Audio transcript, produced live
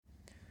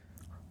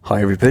Hi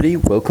everybody,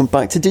 welcome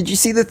back to Did You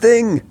See the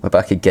Thing? We're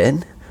back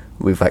again.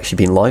 We've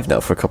actually been live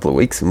now for a couple of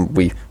weeks and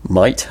we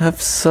might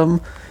have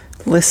some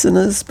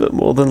listeners, but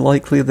more than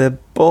likely they're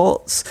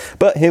bots.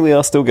 But here we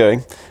are still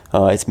going.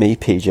 It's me,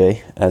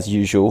 PJ, as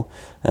usual,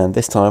 and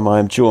this time I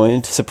am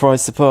joined,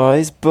 surprise,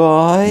 surprise,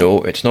 by...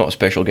 No, it's not a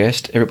special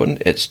guest, everyone.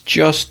 It's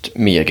just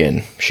me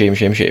again. Shame,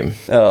 shame, shame.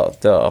 Oh,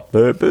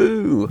 boo,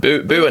 boo.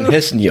 Boo, boo and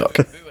hiss and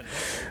yuck.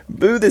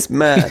 Boo this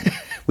man.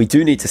 We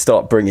do need to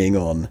start bringing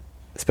on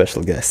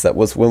special guests. That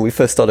was when we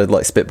first started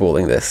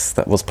spitballing this.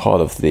 That was part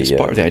of the... It's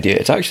part of the idea.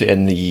 It's actually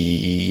in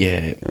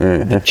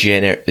the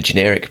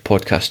generic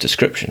podcast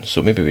description,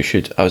 so maybe we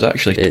should. I was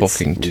actually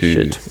talking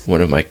to one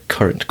of my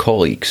current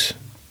colleagues.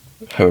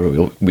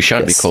 However, we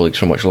shan't be colleagues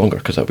for much longer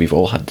because we've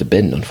all had the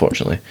bin,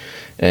 unfortunately.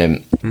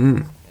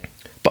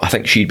 But I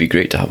think she'd be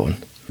great to have on.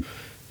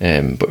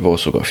 But we've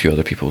also got a few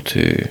other people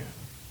to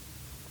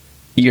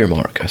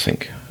earmark, I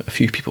think. A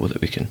few people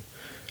that we can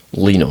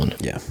lean on.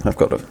 Yeah, I've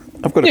got a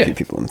few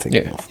people I'm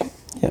thinking of.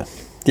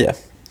 Yeah.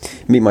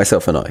 Me,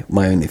 myself, and I,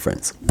 my only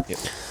friends.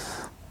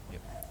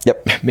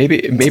 Yep.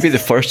 Maybe the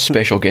first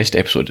special guest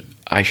episode,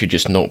 I should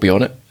just not be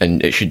on it,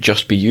 and it should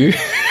just be you.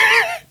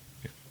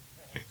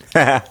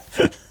 I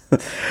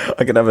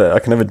can have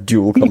a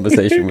dual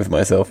conversation with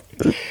myself.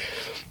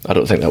 I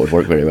don't think that would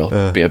work very well.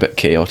 It'd be a bit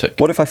chaotic.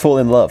 What if I fall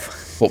in love?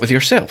 What, with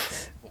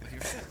yourself?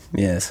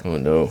 Yes. Oh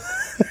no.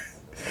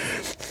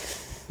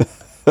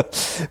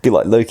 Be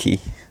like Loki.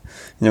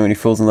 You know when he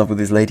falls in love with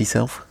his lady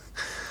self?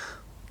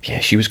 Yeah,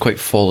 she was quite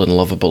fall in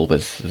lovable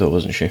with, though,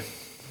 wasn't she?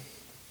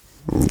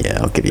 Yeah,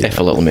 I'll give you that.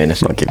 A little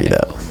menacing. I'll give you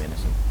that.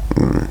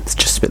 It's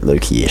just a bit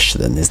Loki-ish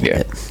then, isn't it?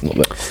 Yeah, a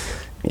little bit.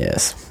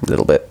 Yes, a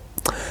little bit.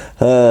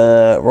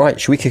 Right,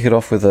 should we kick it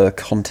off with the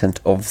content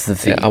of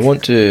the week? I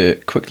want to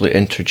quickly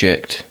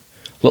interject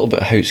a little bit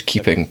of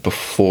housekeeping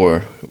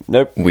before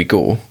we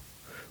go,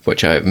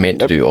 which I meant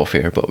to do off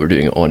air, but we're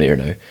doing it on air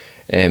now.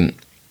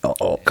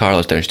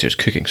 Carla's downstairs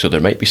cooking, so there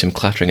might be some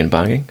clattering and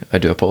banging. I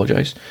do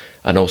apologise.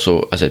 And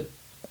also, as a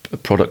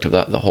product of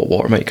that, the hot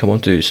water might come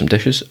on to do some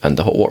dishes, and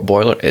the hot water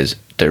boiler is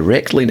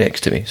directly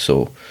next to me,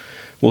 so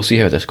we'll see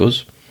how this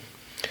goes.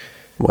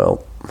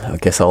 Well, I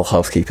guess I'll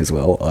housekeep as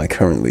well. I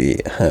currently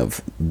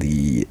have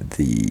the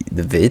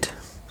vid.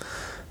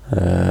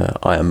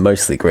 I am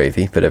mostly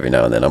gravy, but every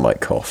now and then I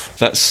might cough.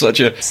 That's such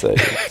a...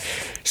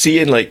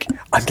 Seeing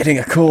I'm getting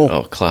a call.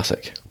 Oh,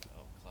 classic.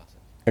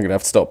 I'm going to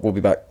have to stop. We'll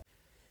be back.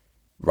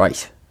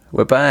 Right.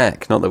 We're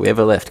back. Not that we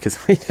ever left, because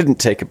we didn't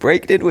take a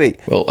break, did we?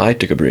 Well, I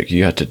took a break.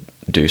 You had to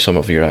do some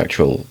of your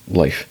actual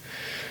life.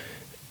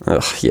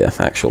 Ugh, yeah,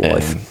 actual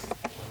life.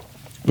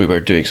 We were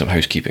doing some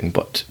housekeeping,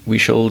 but we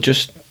shall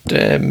just...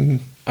 I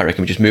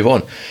reckon we just move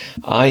on.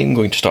 I'm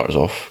going to start us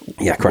off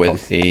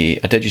with a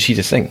Did You See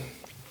the Thing?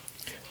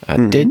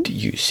 Did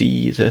you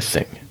see the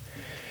thing?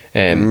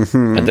 And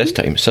this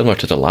time, similar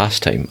to the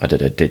last time I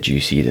did a Did You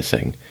See the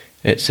Thing,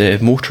 it's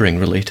motoring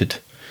related.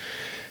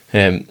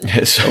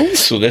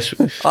 So this...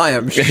 I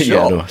am shocked.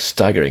 Yeah, no,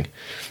 staggering.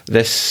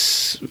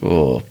 This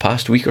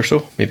past week or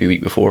so, maybe a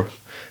week before,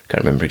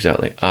 can't remember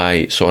exactly,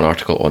 I saw an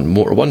article on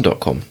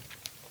motor1.com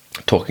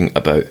talking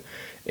about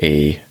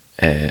a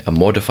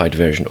modified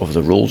version of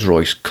the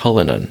Rolls-Royce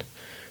Cullinan,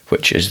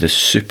 which is the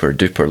super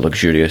duper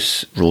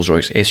luxurious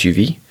Rolls-Royce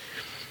SUV.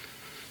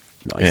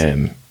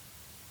 Nice.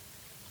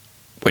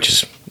 Which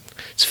is,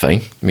 it's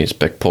fine. I mean, it's a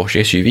big posh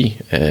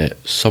SUV.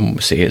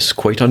 Some say it's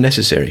quite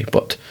unnecessary,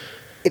 but...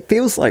 It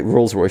feels like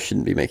Rolls-Royce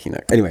shouldn't be making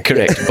that. Anyway.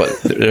 Correct,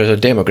 but there's a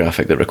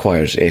demographic that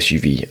requires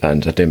SUV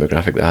and a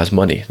demographic that has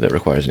money that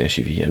requires an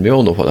SUV, and we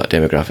all know what that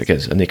demographic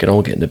is, and they can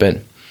all get in the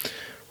bin.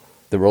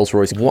 The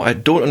Rolls-Royce... What I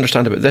don't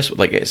understand about this,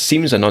 it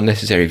seems an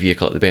unnecessary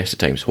vehicle at the best of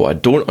times. What I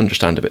don't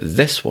understand about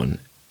this one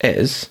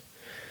is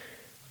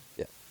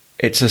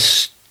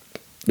it's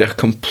a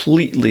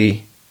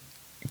completely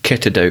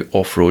kitted out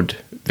off-road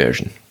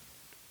version.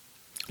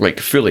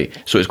 Fully.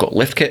 So it's got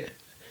lift kit,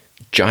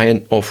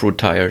 giant off-road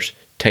tyres,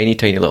 tiny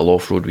little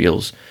off-road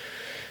wheels,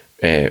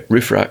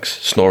 roof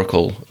racks,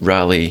 snorkel,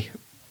 rally,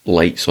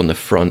 lights on the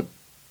front,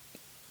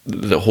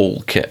 the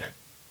whole kit.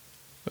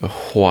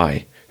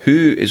 Why?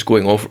 Who is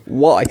going off?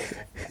 Why?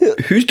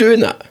 Who's doing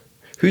that?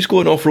 Who's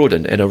going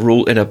off-roading in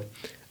a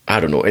I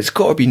don't know, it's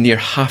got to be near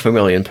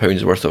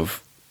 £500,000 worth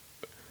of...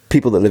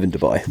 People that live in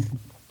Dubai.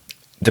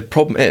 The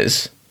problem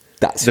is,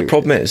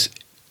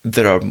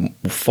 there are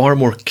far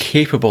more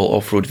capable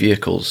off-road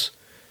vehicles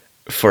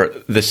for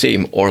the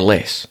same or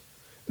less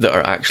that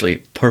are actually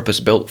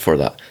purpose-built for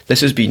that.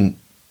 This has been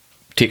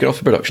taken off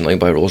the production line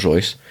by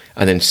Rolls-Royce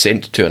and then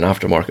sent to an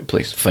aftermarket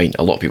place. Fine,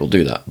 a lot of people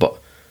do that, but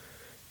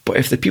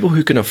if the people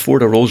who can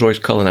afford a Rolls-Royce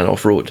Cullinan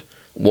off-road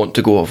want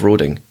to go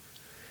off-roading,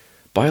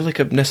 buy a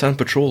Nissan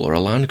Patrol or a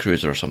Land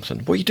Cruiser or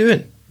something. What are you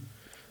doing?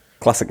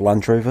 Classic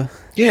Land Rover.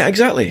 Yeah,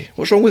 exactly.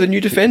 What's wrong with a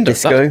new Defender?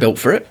 Disco. That's built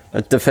for it.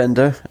 A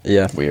Defender.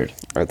 Yeah. Weird.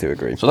 I do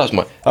agree. So that's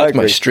my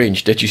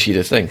strange. Did you see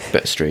the thing?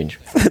 Bit strange.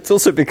 It's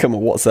also become a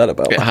what's that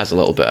about? It has a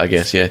little bit, I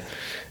guess. Yeah.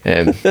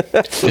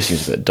 Just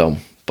seems a bit dumb,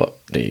 but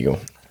there you go.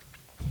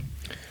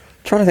 I'm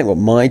trying to think what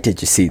my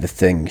Did You See the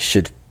Thing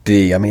should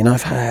be. I mean,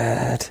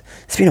 it's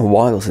been a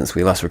while since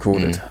we last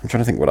recorded. I'm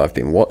trying to think what I've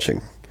been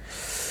watching.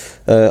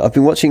 I've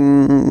been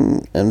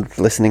watching and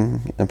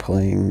listening and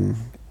playing.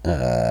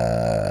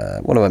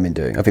 What have I been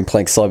doing? I've been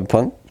playing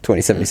Cyberpunk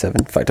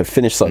 2077. In fact, I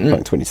finished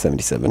Cyberpunk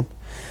 2077.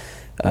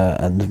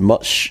 And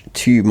much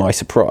to my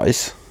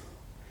surprise,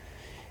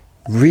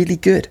 really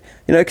good.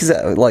 You know, because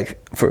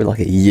for like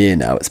a year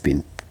now, it's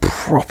been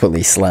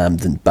properly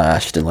slammed and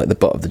bashed and like the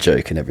butt of the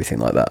joke and everything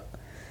like that.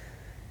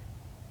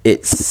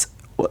 It's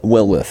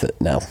well worth it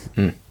now,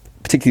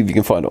 particularly if you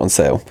can find it on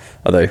sale.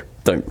 Although,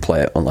 don't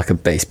play it on like a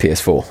base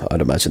PS4.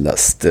 I'd imagine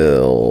that's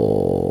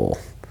still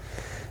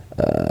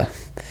a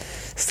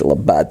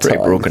bad time.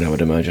 Pretty broken, I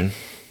would imagine.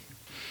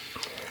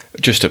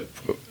 Just a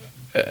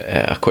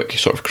quick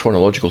sort of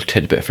chronological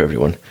tidbit for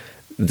everyone.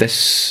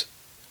 The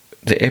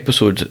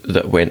episode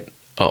that went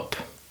up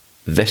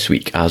this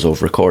week as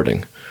of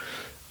recording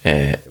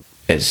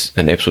is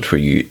an episode where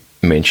you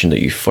mentioned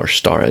that you first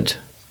started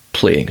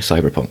playing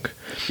Cyberpunk.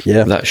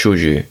 Yeah. That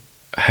shows you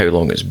how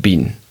long it's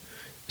been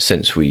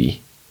since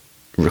we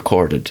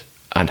recorded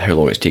and how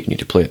long it's taken you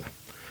to play it.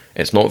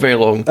 It's not very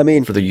long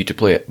for you to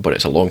play it, but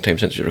it's a long time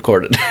since you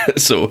recorded.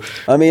 So,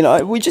 I mean,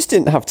 we just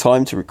didn't have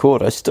time to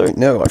record. I just don't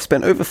know. I've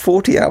spent over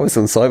 40 hours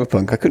on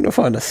Cyberpunk. I couldn't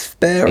find a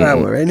spare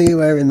hour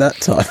anywhere in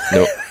that time.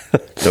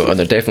 No, and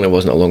there definitely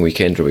wasn't a long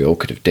weekend where we all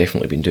could have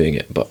definitely been doing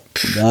it. But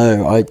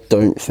no, I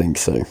don't think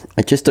so.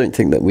 I just don't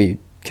think that we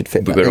could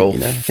fit that in. We were all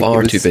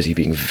far too busy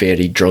being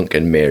very drunk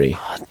and merry.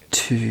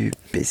 Too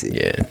busy.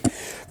 Yeah.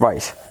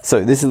 Right,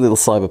 so this is a little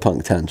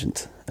Cyberpunk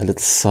tangent. A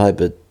little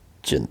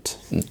cybergent.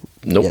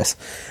 Nope. Yes.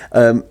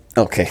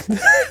 Okay.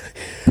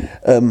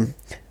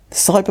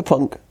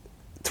 Cyberpunk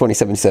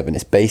 2077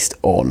 is based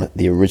on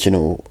the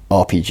original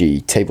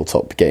RPG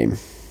tabletop game.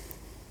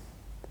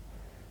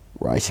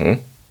 Right.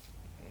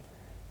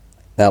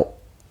 Now,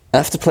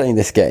 after playing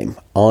this game,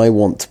 I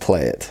want to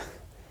play it.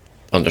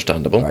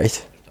 Understandable.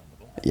 Right.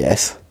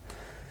 Yes.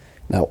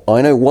 Now,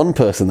 I know one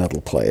person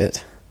that'll play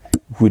it.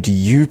 Would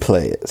you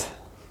play it?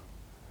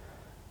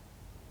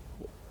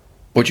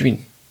 What do you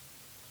mean?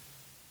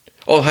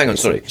 Oh, hang on,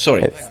 sorry.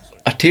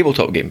 A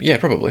tabletop game? Yeah,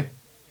 probably.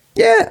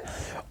 Yeah.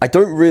 I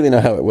don't really know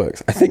how it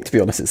works. I think, to be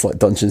honest, it's like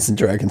Dungeons and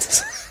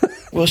Dragons.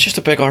 Well, it's just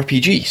a big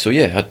RPG, so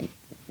yeah,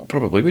 I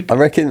probably would.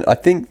 I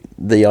think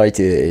the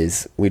idea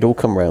is we'd all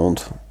come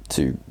round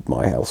to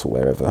my house or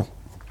wherever,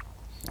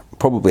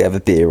 probably have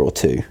a beer or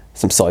two,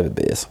 some cyber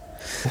beers.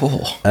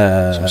 Oh,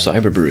 some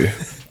cyber brew.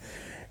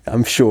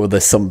 I'm sure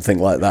there's something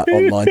like that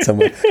online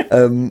somewhere.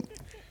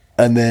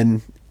 And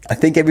then I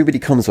think everybody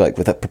comes back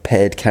with a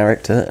prepared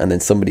character, and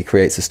then somebody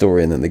creates a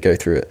story, and then they go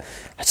through it.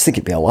 I just think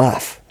it'd be a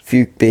laugh. A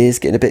few beers,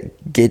 getting a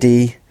bit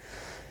giddy.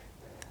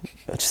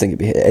 I just think it'd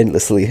be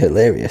endlessly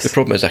hilarious. The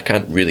problem is I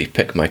can't really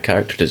pick my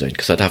character design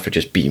because I'd have to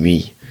just be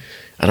me,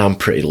 and I'm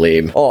pretty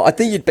lame. Oh, I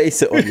think you'd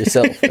base it on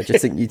yourself. I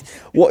just think you'd.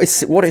 What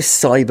is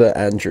Cyber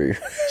Andrew?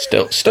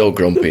 Still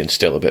grumpy and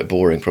still a bit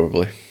boring,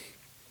 probably.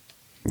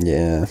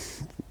 Yeah.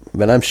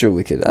 But I'm sure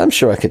I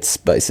could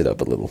spice it up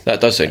a little. That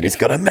does sound good. He's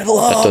got a metal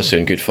arm. That does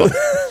sound good fun.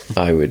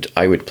 I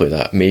would play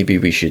that. Maybe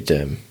we should.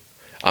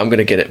 I'm going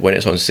to get it when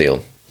it's on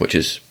sale, which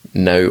is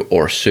now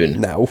or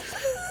soon. Now.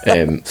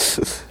 And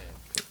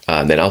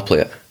then I'll play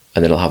it,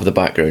 and then I'll have the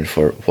background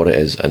for what it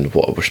is and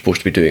what we're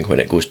supposed to be doing when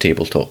it goes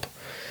tabletop.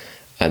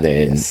 And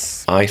then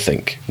I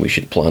think we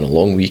should plan a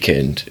long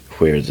weekend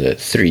where the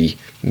three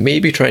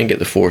maybe try and get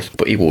the fourth,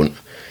 but he won't.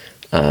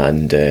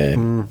 And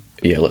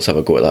yeah, let's have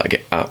a go at that.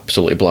 Get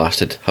absolutely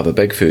blasted, have a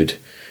big food,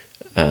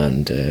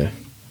 and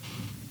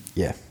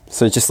yeah.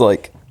 So just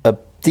like a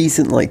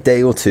decent like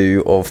day or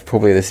two of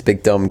probably this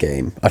big dumb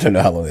game. I don't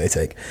know how long they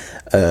take,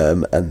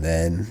 and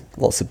then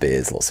lots of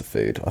beers, lots of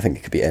food. I think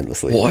it could be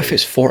endlessly. What if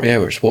it's 40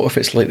 hours? What if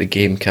it's like the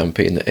game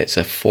campaign that it's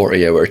a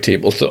 40-hour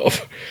tabletop?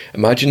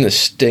 Imagine the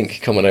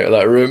stink coming out of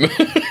that room.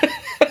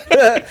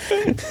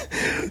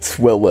 It's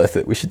well worth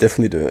it. We should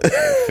definitely do it.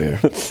 Fair.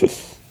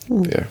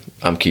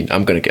 I'm keen.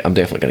 I'm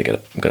definitely gonna get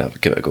it. I'm gonna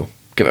give it a go.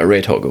 Give it a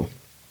red hot go.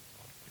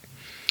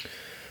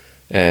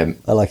 I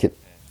like it.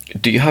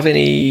 Do you have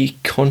any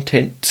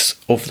content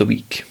of the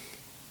week?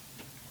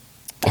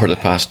 Or the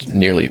past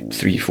nearly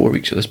 3-4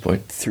 weeks at this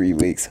point? 3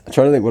 weeks. I'm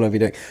trying to think what I've been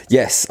doing.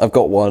 Yes, I've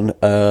got one.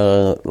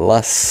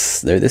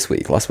 Last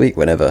week,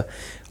 whenever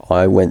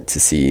I went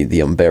to see The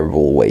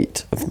Unbearable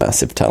Weight of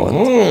Massive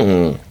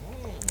Talent.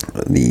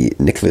 The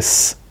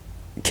Nicolas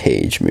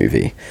Cage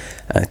movie.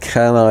 And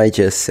can I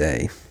just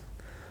say,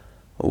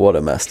 what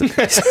a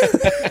masterpiece.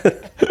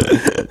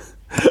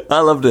 I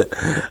loved it.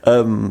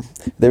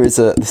 This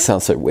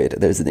sounds so weird.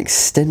 There's an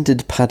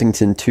extended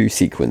Paddington 2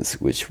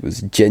 sequence which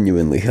was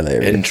genuinely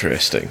hilarious.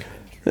 Interesting.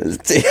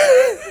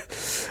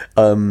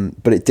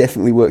 But it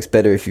definitely works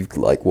better if you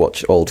like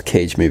watch old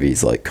Cage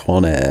movies like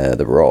Con Air,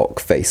 The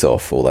Rock, Face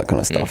Off, all that kind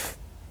of stuff.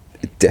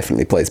 It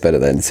definitely plays better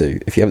then. So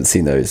if you haven't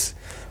seen those,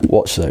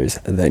 watch those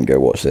and then go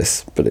watch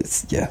this. But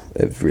it's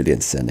really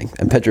entertaining.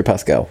 And Pedro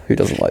Pascal, who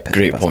doesn't like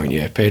Pedro Pascal? Great point,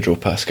 yeah. Pedro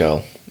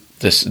Pascal,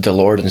 the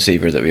Lord and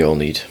Saviour that we all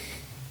need.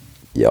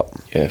 Yep.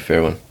 Yeah,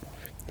 fair one.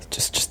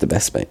 Just the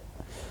best, mate.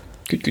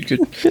 Good.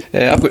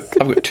 I've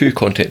got two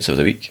contents of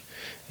the week.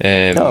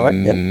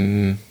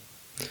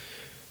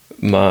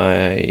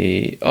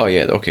 Right,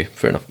 Okay,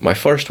 fair enough. My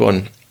first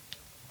one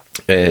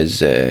is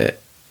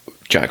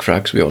Jack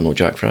Frags. We all know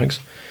Jack Frags.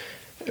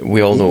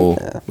 We all know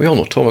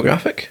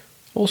Tomographic.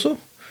 Also,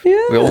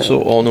 we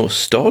also all know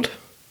Stod.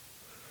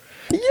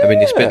 Yeah. I mean,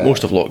 they spent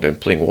most of lockdown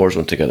playing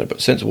Warzone together,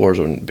 but since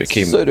Warzone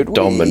became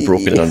dumb and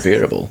broken and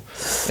unbearable,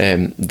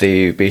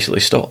 they basically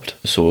stopped.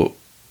 So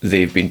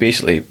they've been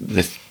basically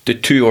the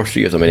two or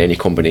three of them in any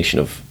combination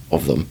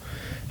of them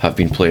have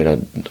been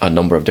playing a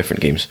number of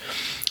different games,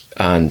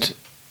 and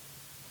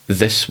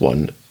this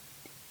one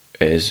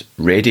is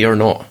Ready or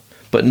Not,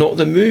 but not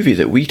the movie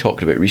that we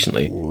talked about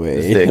recently.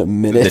 Wait a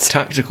minute. The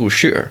tactical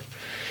shooter.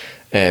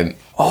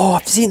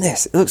 I've seen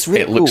this. It looks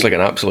really cool. It looks like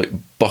an absolute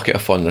bucket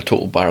of fun and a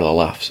total barrel of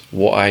laughs.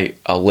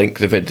 I'll link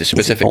the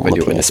specific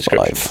video in the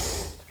description.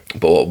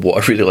 But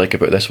what I really like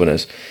about this one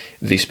is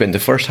they spend the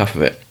first half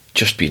of it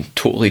just being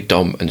totally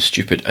dumb and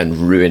stupid and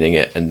ruining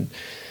it and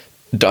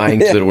dying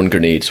to their own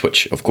grenades,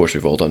 which of course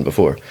we've all done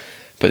before.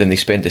 But then they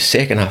spend the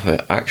second half of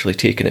it actually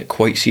taking it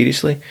quite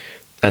seriously,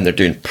 and they're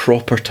doing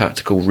proper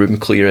tactical room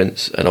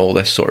clearance and all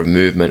this sort of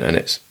movement, and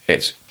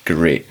it's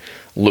great.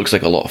 Looks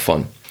like a lot of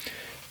fun.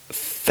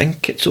 I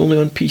think it's only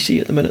on PC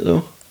at the minute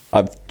though.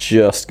 I've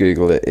just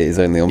googled it. It is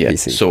only on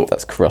PC. So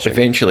that's crushing.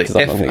 Eventually,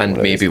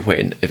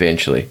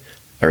 eventually,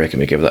 I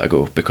reckon we give that a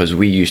go, because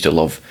we used to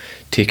love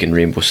taking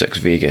Rainbow Six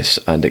Vegas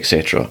and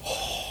etc.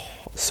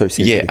 So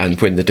seriously. Yeah, and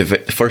when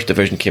the first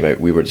Division came out,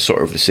 we were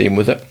sort of the same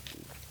with it.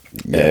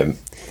 Yeah.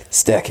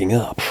 Stacking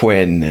up.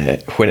 When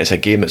it's a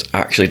game that's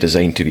actually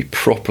designed to be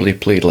properly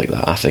played like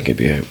that, I think it'd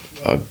be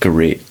a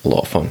great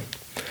lot of fun.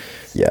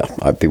 Yeah,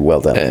 I'd be well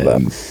down for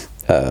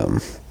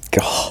that.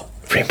 God.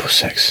 Rainbow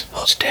Six,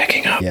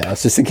 stacking up. Yeah, I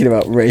was just thinking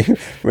about Rainbow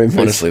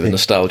Honestly, Six. the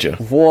nostalgia.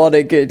 What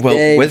a good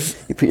game.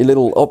 You put your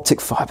little optic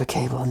fibre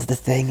cable under the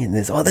thing, and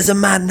there's a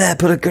man there,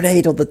 put a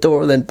grenade on the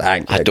door, and then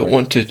bang. I don't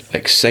want to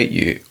excite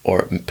you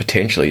or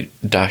potentially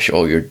dash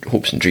all your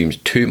hopes and dreams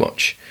too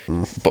much,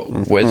 but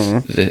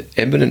with the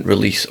imminent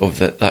release of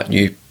that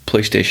new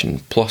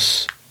PlayStation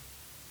Plus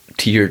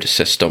tiered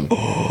system,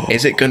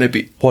 is it going to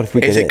be? What if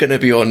we is it going to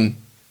be on?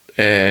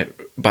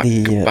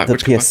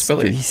 Backwards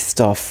compatibility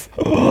stuff.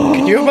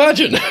 Can you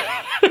imagine?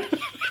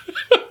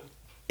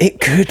 It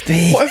could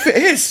be. What if it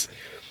is?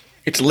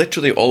 It's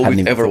literally all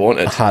we've ever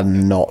wanted. I had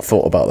not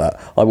thought about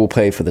that. I will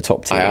pay for the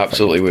top tier. I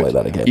absolutely would play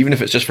that again, even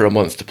if it's just for a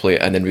month to play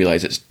it and then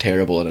realise it's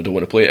terrible and I don't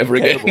want to play it ever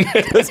again.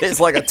 Because it's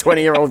like a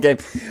 20-year-old game.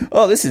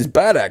 Oh, this is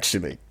bad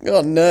actually.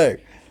 Oh no.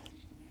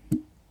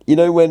 You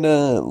know when,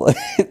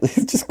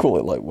 just call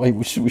it like, wait,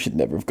 we should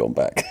never have gone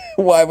back.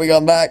 Why have we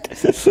gone back?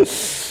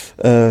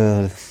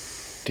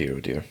 Dear,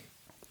 oh dear.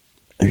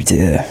 Oh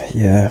dear,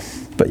 yeah.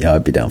 But yeah,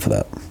 I'd be down for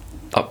that.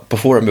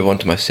 Before I move on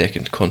to my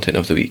second content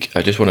of the week,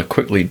 I just want to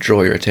quickly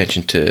draw your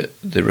attention to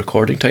the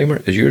recording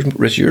timer. Is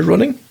yours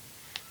running?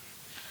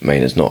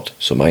 Mine is not,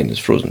 so mine is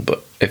frozen.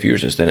 But if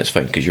yours is, then it's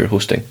fine because you're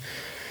hosting.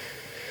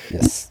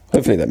 Yes.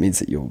 Hopefully that means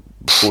that you're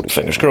recording.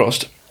 Fingers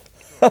crossed.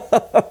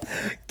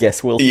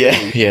 Guess we'll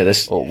see. Yeah.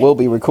 We'll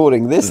be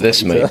recording this.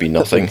 This might be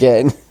nothing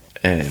again.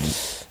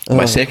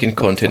 My second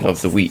content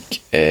of the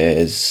week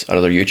is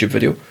another YouTube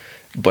video,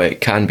 but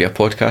it can be a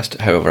podcast.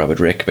 However, I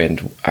would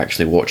recommend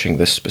actually watching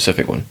this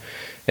specific one.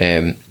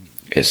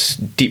 It's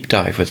Deep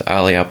Dive with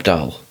Ali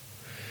Abdaal.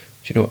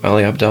 Do you know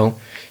Ali Abdaal?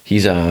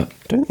 I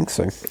don't think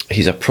so.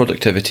 He's a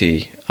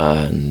productivity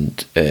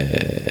and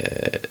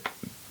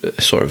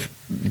sort of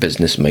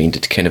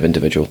business-minded kind of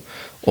individual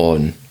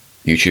on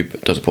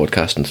YouTube. Does a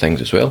podcast and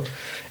things as well.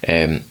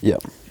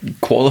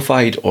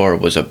 Qualified or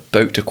was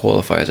about to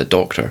qualify as a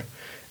doctor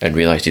and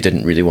realised he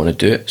didn't really want to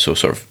do it, so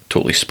sort of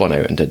totally spun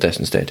out and did this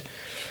instead.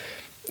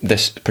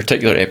 This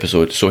particular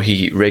episode, so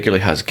he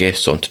regularly has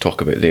guests on to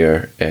talk about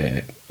their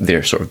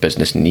sort of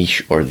business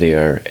niche or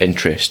their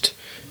interest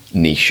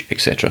niche,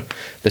 etc.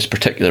 This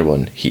particular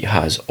one, he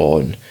has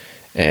on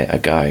a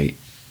guy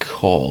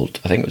called,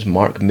 I think it was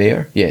Mike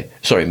Mayer,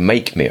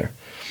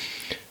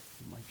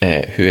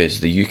 who is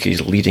the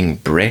UK's leading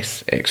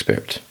breath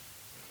expert.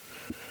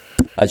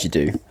 As you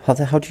do.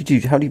 How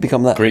do you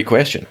become that? Great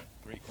question.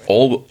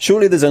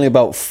 Surely there's only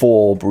about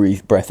 4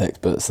 breath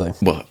experts though.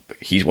 Well,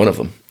 he's one of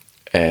them.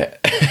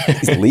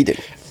 He's leading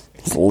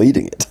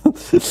it.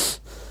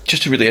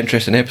 Just a really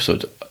interesting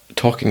episode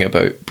talking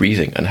about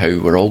breathing and how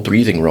we're all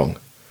breathing wrong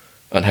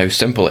and how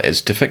simple it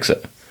is to fix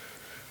it.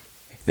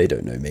 They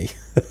don't know me.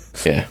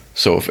 Yeah.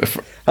 So if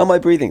how am I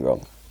breathing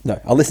wrong? No,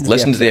 I'll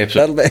listen to the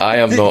episode. I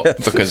am not,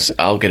 because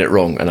I'll get it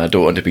wrong and I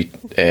don't want to be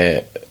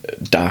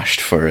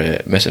dashed for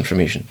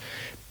misinformation.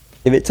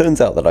 If it turns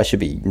out that I should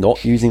be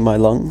not using my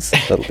lungs,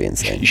 that'll be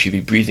insane. You should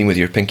be breathing with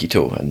your pinky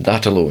toe, and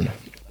that alone.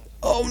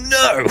 Oh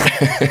no!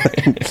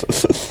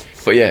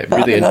 But yeah,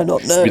 really,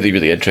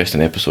 really interesting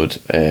episode,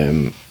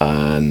 and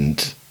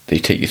they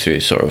take you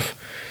through sort of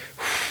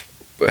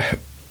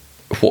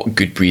what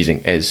good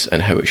breathing is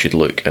and how it should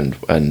look, and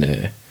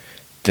then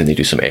they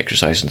do some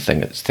exercise and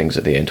things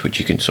at the end which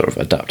you can sort of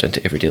adapt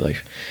into everyday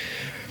life.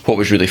 what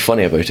was really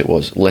funny about it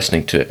was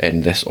listening to it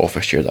in this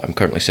office chair that I'm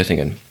currently sitting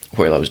in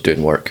while I was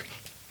doing work.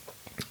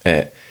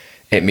 It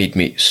made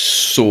me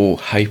so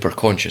hyper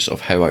conscious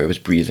of how I was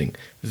breathing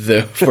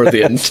for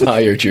the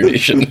entire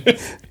duration.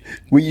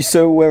 Were you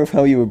so aware of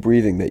how you were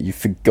breathing that you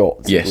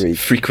forgot to breathe? Yes,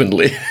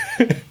 frequently.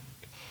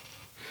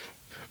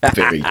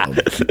 Very dumb.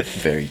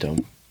 Very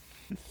dumb.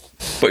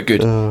 But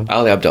good.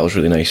 Ali Abdaal's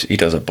really nice. He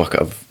does a bucket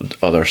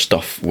of other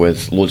stuff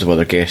with loads of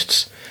other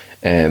guests.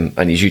 And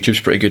his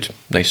YouTube's pretty good.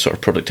 Nice sort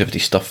of productivity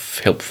stuff,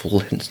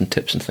 helpful hints and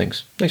tips and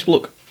things. Nice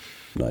bloke.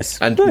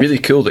 Nice. And really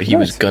cool that he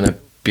was going to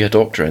be a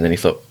doctor and then he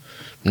thought,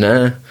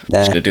 nah, I'm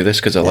just going to do this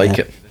because I like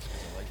it.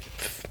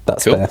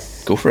 That's cool. fair.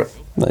 Go for it.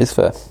 That is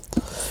fair.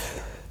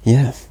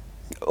 Yeah.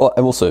 Oh,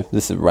 and also,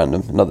 this is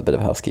random, another bit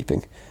of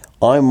housekeeping.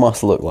 I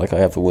must look like I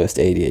have the worst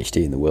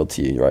ADHD in the world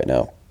to you right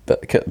now.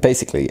 But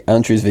basically,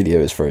 Andrew's video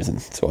is frozen,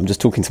 so I'm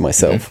just talking to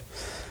myself.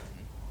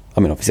 Mm-hmm.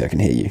 I mean, obviously I can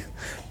hear you,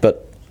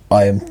 but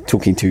I am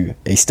talking to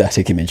a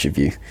static image of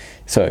you.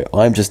 So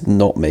I'm just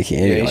not making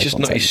any eye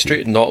contact. He's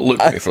straight not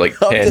looking at me for like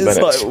 10 minutes.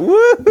 Like,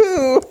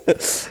 woohoo!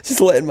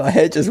 Just letting my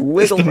head just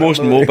wiggle. It's the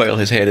most mobile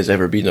his head has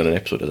ever been on an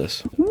episode of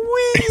this.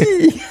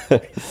 Whee!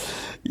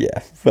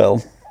 Yeah,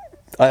 well,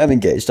 I am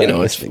engaged. I'm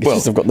listening. It's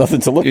just I've got nothing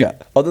to look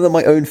at other than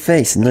my own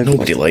face. And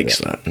nobody likes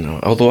that.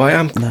 No, although I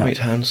am quite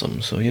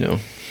handsome, so you know.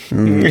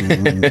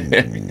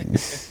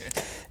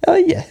 Oh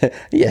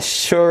yeah,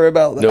 sure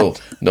about that. No,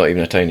 not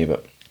even a tiny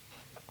bit.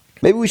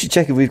 Maybe we should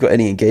check if we've got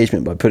any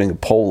engagement by putting a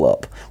poll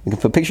up. We can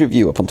put a picture of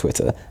you up on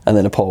Twitter, and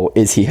then a poll: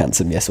 is he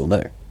handsome? Yes or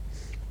no?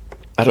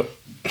 I don't.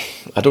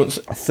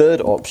 A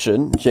third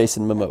option: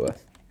 Jason Momoa.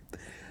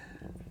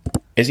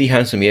 Is he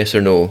handsome? Yes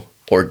or no,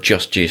 or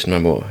just Jason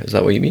Momoa? Is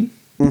that what you mean?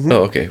 Mm-hmm.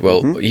 Oh, okay.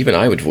 Well, even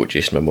I would vote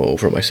Jason Momoa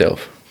over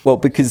myself. Well,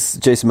 because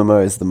Jason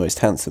Momoa is the most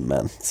handsome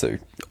man, so...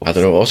 I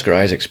don't know, Oscar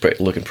Isaac's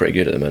looking pretty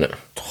good at the minute.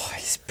 Oh,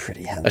 he's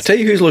pretty handsome. I tell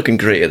you who's looking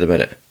great at the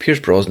minute. Pierce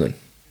Brosnan.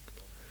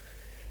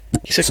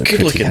 He's a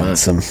good-looking man.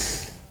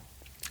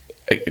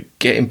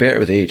 Getting better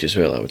with age as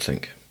well, I would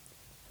think.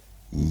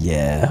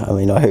 Yeah, I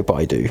mean, I hope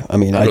I do. I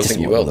mean, I just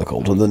want to look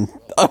older than...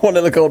 I want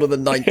to look older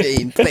than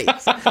 19,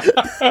 please.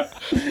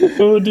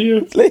 Oh,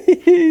 dear.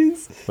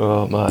 Please.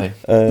 Oh, my.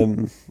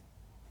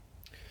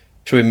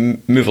 Shall we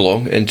move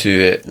along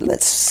into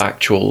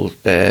actual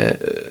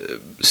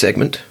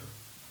segment?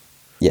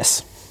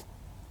 Yes.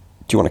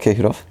 Do you want to kick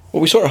it off?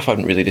 Well, we sort of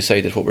haven't really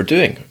decided what we're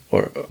doing.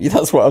 Yeah,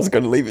 that's what I was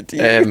going to leave it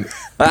to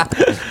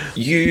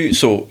you.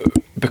 So,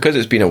 because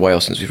it's been a while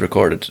since we've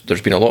recorded,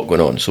 there's been a lot going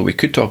on, so we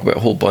could talk about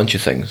a whole bunch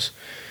of things.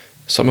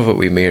 Some of it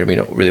we may or may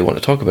not really want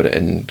to talk about it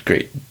in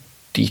great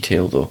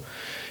detail, though.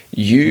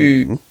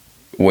 You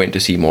went to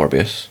see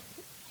Morbius.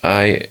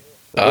 I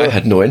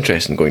had no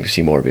interest in going to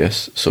see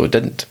Morbius, so I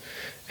didn't.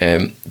 Do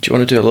you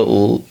want to do a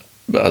little,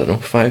 I don't know,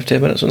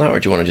 5-10 minutes on that, or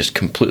do you want to just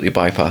completely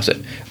bypass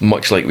it,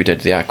 much like we did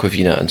the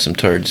Aquafina and some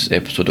turds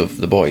episode of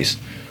The Boys?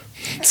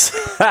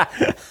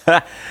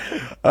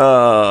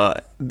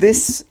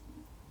 This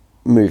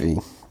movie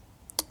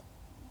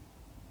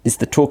is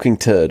the talking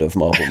turd of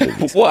Marvel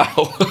movies.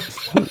 Wow!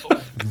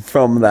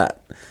 from that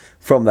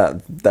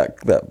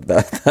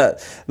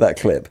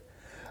clip.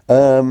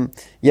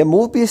 Yeah,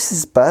 Morbius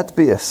is bad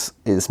BS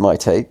is my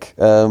take.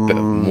 Bit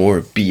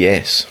more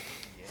BS.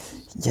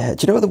 Yeah,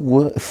 do you know what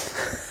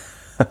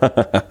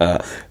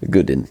the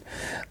good in?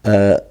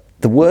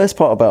 The worst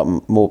part about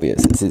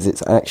Morbius is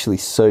it's actually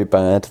so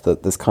bad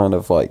that there's kind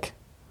of like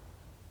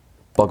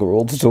bugger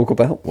all to talk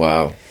about.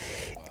 Wow.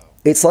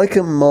 It's like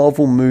a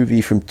Marvel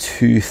movie from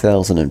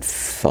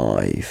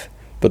 2005,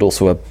 but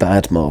also a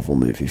bad Marvel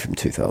movie from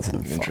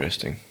 2005.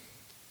 Interesting.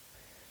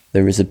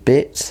 There is a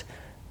bit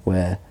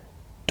where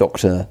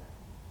Dr.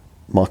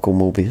 Michael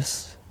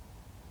Morbius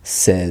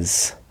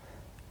says,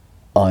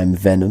 "I'm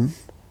Venom,"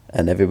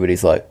 and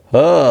everybody's like,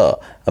 "Ah!"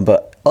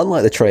 But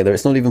unlike the trailer,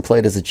 it's not even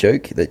played as a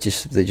joke. They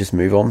just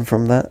move on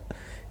from that.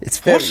 It's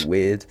very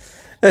weird.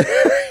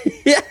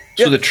 Yeah.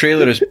 So the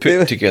trailer is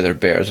put together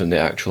better than the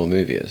actual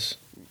movie is.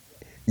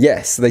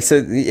 Yes, they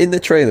said in the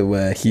trailer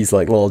where he's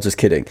like, "Well, just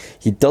kidding."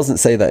 He doesn't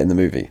say that in the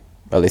movie.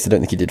 At least I don't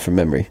think he did from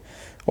memory.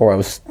 Or I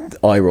was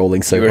eye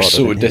rolling so hard. You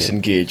were so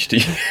disengaged.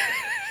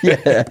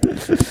 Yeah.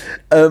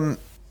 I'm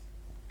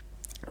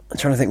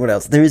trying to think what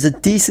else. There is a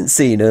decent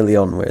scene early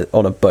on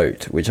on a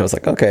boat, which I was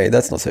like, okay,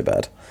 that's not so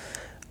bad.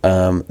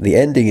 The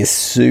ending is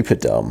super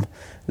dumb.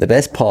 The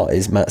best part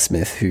is Matt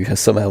Smith, who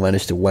has somehow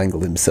managed to wangle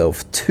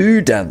himself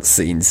 2 dance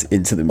scenes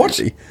into the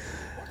movie.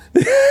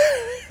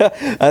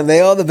 And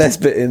they are the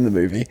best bit in the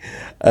movie.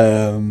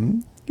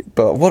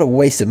 But what a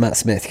waste of Matt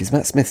Smith, because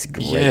Matt Smith's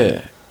great.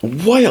 Yeah.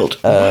 Wild.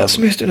 Matt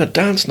Smith doing a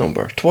dance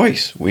number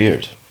twice.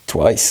 Weird.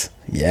 Twice,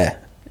 yeah.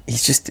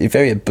 He's just a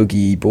very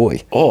boogie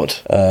boy. Odd.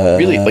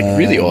 Really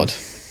odd.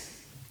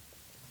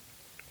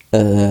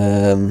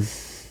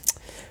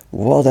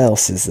 What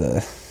else is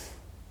there?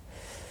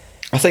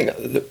 I think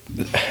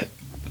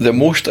the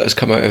most that has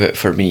come out of it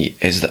for me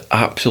is the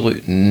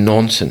absolute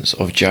nonsense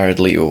of Jared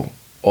Leto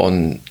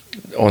on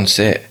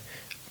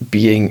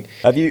being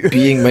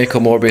Michael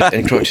Morbius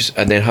in crutches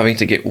and then having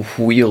to get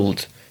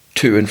wheeled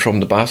to and from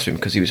the bathroom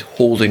because he was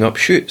holding up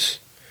shoots.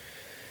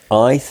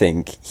 I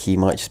think he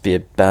might just be a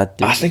bad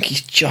dude. I think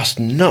he's just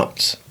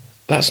nuts.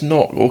 That's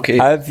not okay.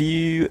 Have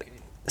you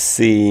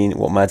seen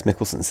what Mads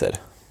Mikkelsen said?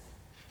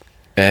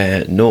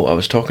 No, I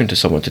was talking to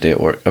someone today at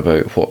work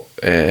about what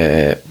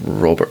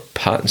Robert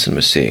Pattinson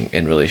was saying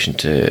in relation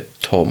to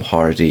Tom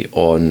Hardy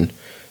on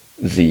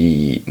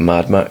the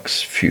Mad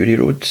Max Fury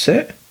Road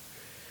set.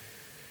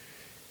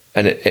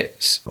 And it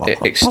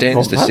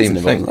extends the same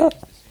thing.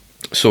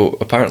 So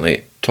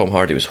apparently Tom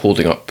Hardy was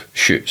holding up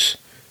shoots,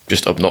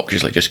 just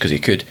obnoxiously, just because he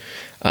could,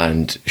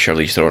 and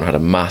Charlize Theron had a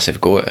massive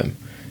go at him.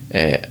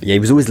 Yeah, he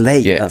was always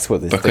late. Yeah, that's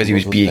what because he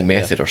was being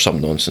method or some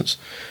nonsense.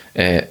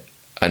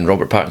 And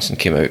Robert Pattinson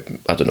came out,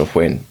 I don't know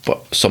when,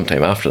 but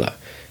sometime after that,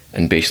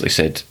 and basically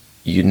said,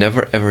 you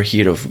never ever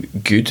hear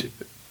of good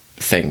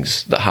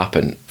things that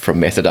happen from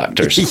method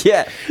actors.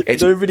 Yeah,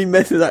 nobody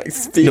method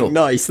acts being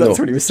nice. That's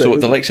what he was saying. So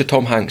the likes of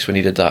Tom Hanks when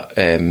he did that,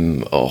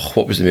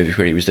 what was the movie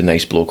where he was the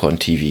nice bloke on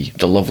TV,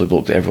 the lovely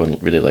bloke that everyone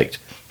really liked?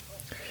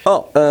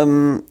 Yeah,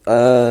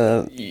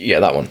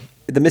 that one.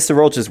 The Mr.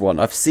 Rogers one.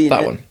 I've seen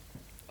that it. one.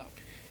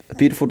 A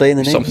Beautiful Day in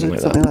the Something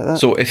Neighborhood, like that.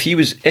 So if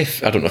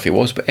I don't know if he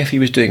was, but if he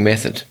was doing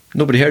method,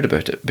 nobody heard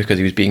about it because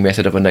he was being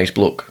method of a nice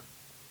bloke.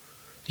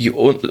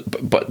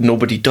 But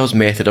nobody does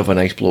method of a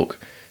nice bloke.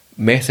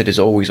 Method is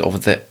always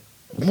of the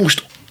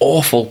most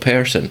awful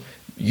person,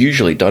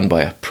 usually done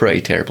by a pretty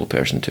terrible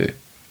person too.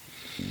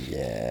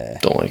 Yeah.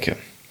 Don't like it.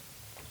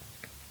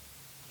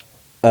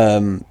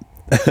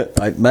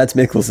 Mads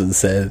Mikkelsen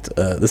said,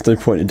 "There's no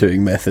point in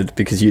doing method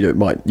because you don't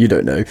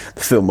know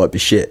the film might be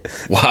shit."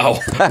 Wow.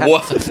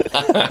 What?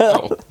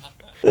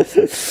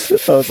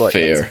 I was like,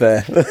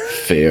 fair.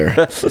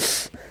 Fair.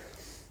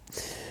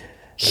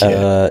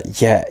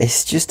 Yeah,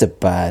 it's just a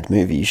bad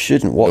movie. You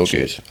shouldn't watch it.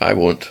 No good. I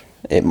won't.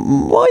 It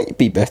might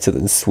be better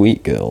than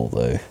Sweet Girl,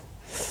 though.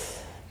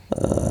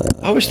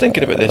 I was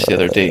thinking about this the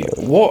other day.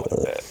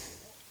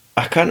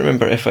 I can't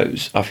remember if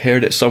I've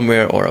heard it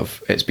somewhere or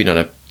it's been on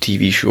a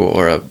TV show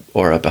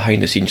or a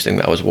behind the scenes thing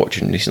that I was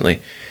watching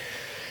recently.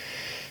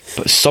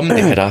 But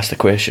somebody had asked the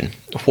question: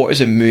 what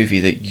is a movie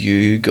that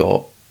you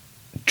got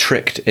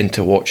tricked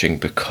into watching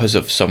because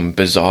of some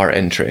bizarre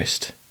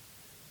interest?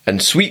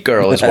 And Sweet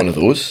Girl is one of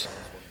those.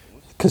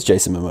 Because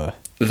Jason Momoa.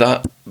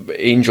 That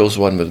Angels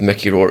one with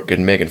Mickey Rourke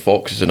and Megan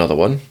Fox is another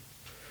one.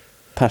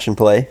 Passion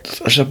Play.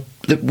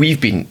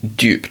 We've been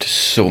duped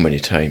so many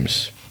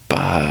times.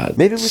 Bad.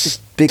 Maybe we're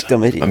just big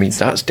dumb idiots. I mean,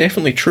 that's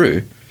definitely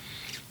true.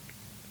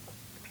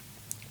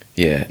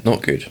 Yeah,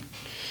 not good.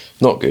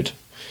 Not good.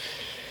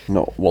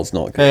 Was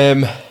not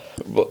good.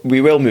 We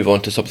will move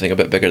on to something a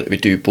bit bigger that we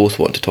do both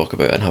want to talk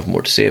about and have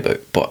more to say about.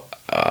 But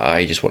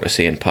I just want to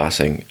say in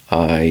passing,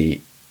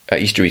 at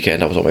Easter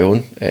weekend I was on my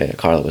own.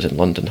 Carla was in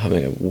London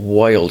having a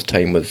wild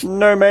time with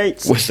no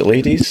mates with the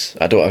ladies.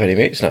 I don't have any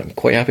mates, and I'm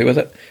quite happy with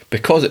it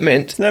because it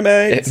meant no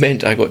mates. It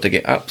meant I got to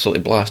get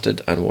absolutely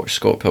blasted and watch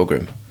Scott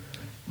Pilgrim.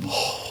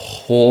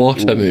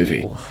 What a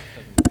movie!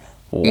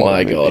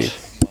 My God.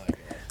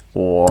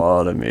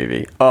 What a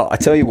movie. Oh, I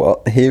tell you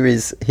what, here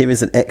is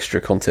an extra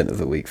content of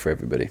the week for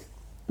everybody.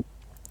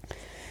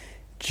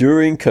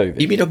 During COVID...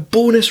 You mean a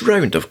bonus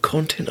round of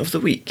content of the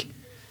week?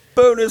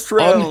 Bonus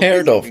round!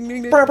 Unheard of.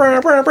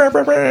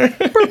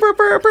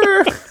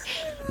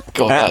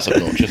 God, that's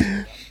obnoxious.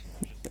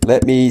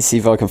 Let me see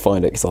if I can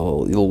find it, because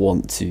you'll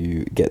want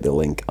to get the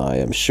link, I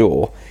am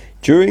sure.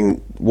 During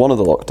one of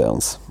the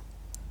lockdowns,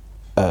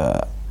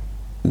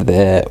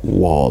 there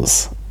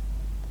was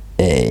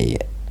a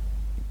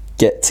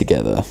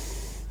get-together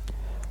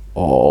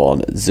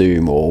on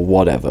Zoom or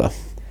whatever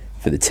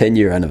for the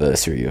 10-year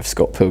anniversary of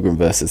Scott Pilgrim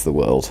vs. the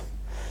World,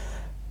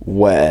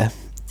 where,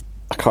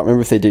 I can't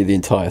remember if they do the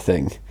entire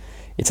thing.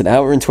 It's an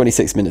hour and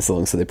 26 minutes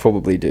long, so they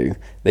probably do.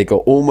 They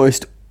got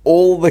almost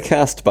all the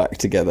cast back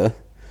together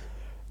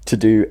to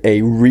do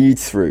a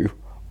read-through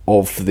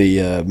of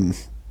the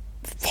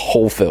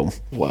whole film.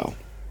 Wow.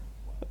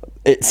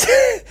 It's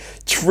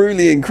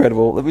truly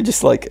incredible. Let me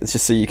just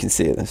just so you can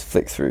see it. Let's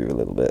flick through a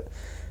little bit.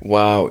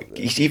 Wow,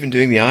 he's even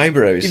doing the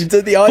eyebrows. He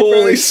did the eyebrows.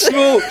 Holy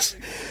smokes!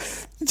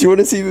 Do you want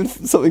to see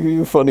something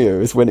even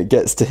funnier? Is when it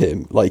gets to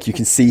him, you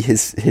can see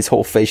his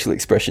whole facial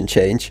expression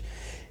change.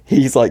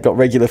 He's got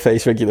regular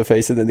face, and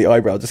then the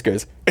eyebrow just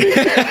goes.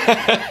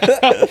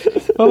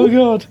 Oh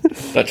God,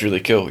 that's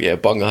really cool. Yeah,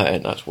 bung that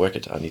in. That's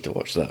working. I need to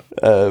watch that.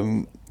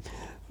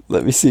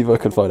 Let me see if I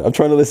can find it. I'm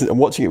trying to listen. I'm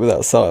watching it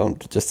without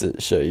sound just to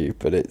show you,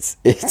 but it's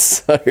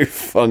so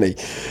funny.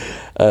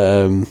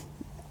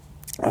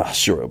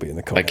 Sure, it'll be in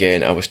the comments.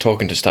 Again, I was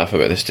talking to staff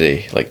about this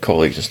today,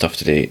 colleagues and stuff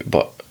today,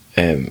 but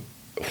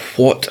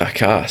what a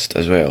cast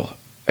as well.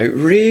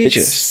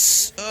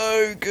 Outrageous. It's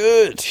so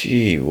good.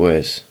 Gee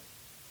whiz.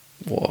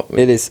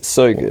 It is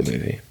so good.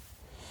 Movie.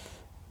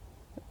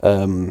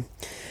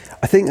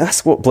 I think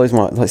that's what blows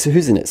my mind. So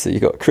who's in it? So you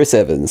got Chris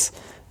Evans,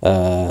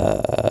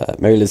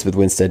 Mary Elizabeth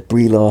Winstead,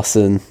 Brie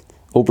Larson,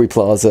 Aubrey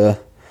Plaza,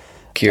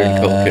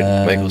 Kieran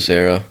Culkin, Michael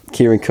Cera.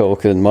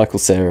 Michael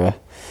Cera.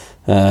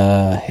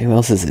 Who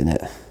else is in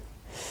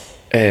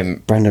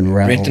it? Brandon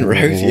Routh.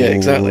 Yeah,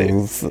 exactly.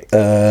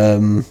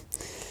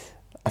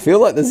 I feel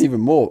like there's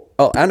even more.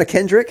 Oh, Anna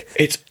Kendrick.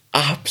 It's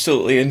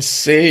absolutely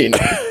insane.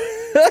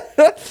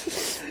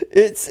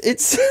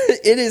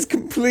 It is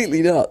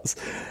completely nuts.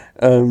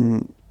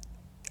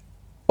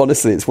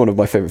 Honestly, it's one of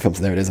my favourite films.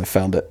 There it is. I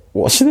found it.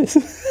 Watch this.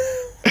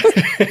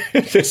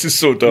 This is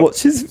so dumb.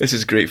 Watch his... This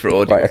is great for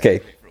audio. Right,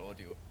 okay.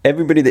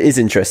 Everybody that is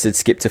interested,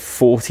 skip to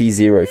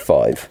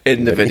 40:05.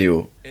 In the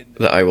video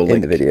that I will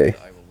link. In the video.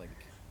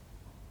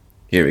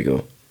 Here we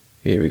go.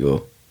 Here we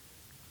go.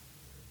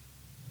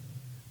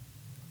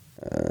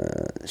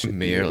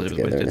 Mayor Elizabeth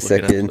in a looking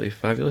second. absolutely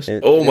fabulous.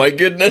 Oh my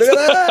goodness!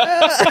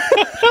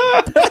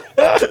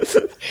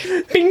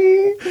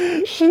 Bing!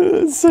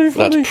 It's so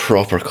funny. That's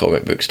proper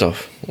comic book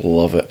stuff.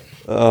 Love it.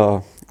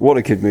 Oh, what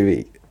a good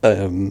movie.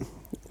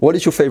 What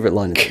is your favourite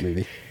line in that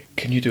movie?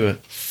 Can you do a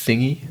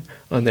thingy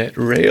on that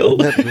rail?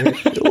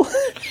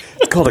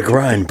 It's called a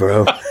grind,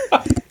 bro.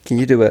 Can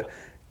you do a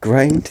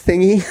grind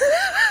thingy?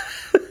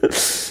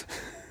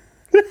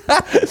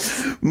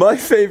 My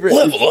favourite...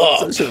 Level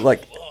up!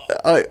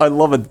 I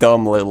love a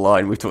dumb little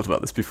line. We've talked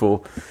about this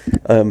before.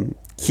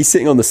 He's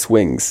sitting on the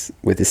swings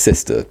with his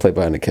sister, played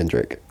by Anna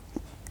Kendrick,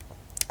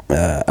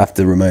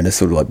 after Ramona's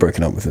sort of like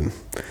broken up with him.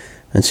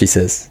 And she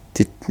says,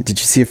 Did you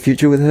see a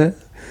future with her?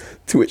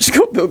 To which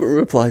Scott Pilgrim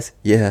replies,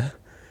 yeah,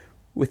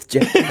 with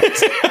Jack. I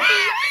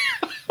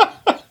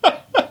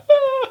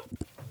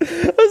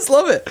just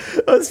love it.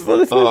 That's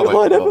my favourite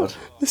line ever.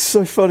 It's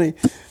so funny.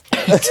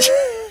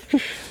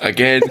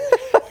 Again,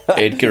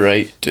 Edgar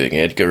Wright doing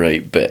Edgar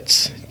Wright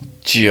bits.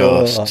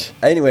 Just.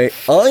 Anyway,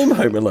 I'm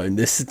home alone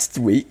this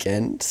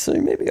weekend, so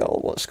maybe I'll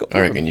watch Scott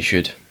Pilgrim. I reckon you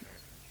should.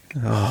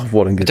 Oh,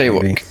 what a good Tell you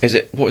movie.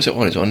 what is it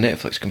on? It's on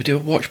Netflix. Can we do a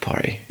watch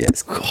party? Yeah,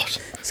 it's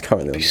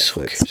currently on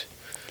Netflix. So good.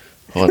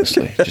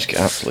 Honestly, just get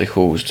absolutely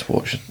hosed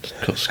watching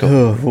Scott.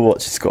 Oh, we'll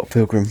watch Scott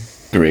Pilgrim.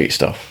 Great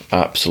stuff.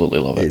 Absolutely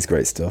love it. It is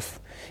great stuff.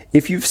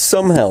 If you've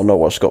somehow not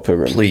watched Scott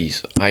Pilgrim,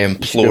 please, I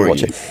implore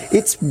you.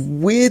 It's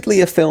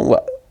weirdly a film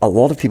that a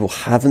lot of people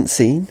haven't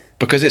seen.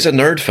 Because it's a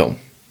nerd film.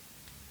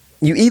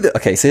 So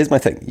here's my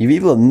thing. You've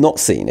either not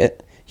seen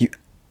it, you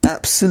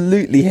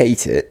absolutely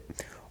hate it,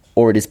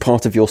 or it is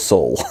part of your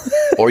soul.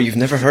 Or you've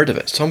never heard of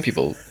it. Some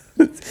people...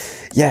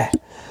 Yeah.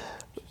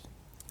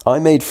 I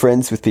made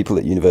friends with people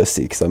at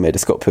university because I made a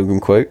Scott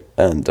Pilgrim quote,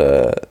 and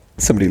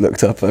somebody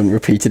looked up and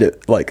repeated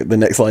it, like, the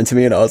next line to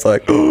me, and I was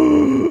like...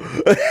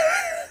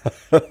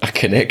 A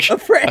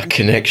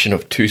connection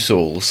of two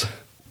souls.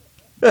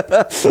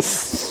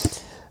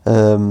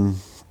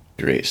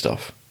 Great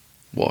stuff.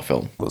 What a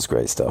film. It was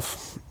great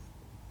stuff.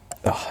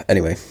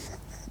 Anyway,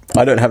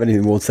 I don't have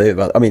anything more to say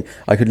about it. I mean,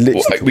 I could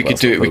literally... we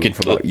could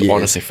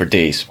honestly for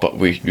days, but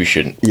we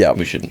shouldn't. Yeah.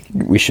 We shouldn't.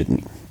 We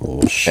shouldn't.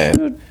 Or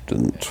shouldn't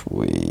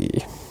we?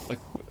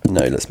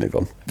 No, let's move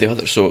on.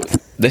 So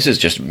this is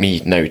just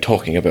me now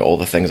talking about all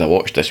the things I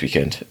watched this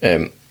weekend.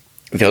 The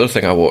other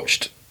thing I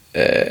watched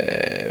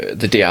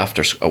the day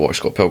after I watched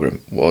Scott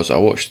Pilgrim was I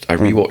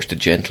rewatched The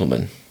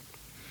Gentleman.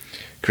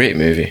 Great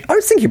movie. I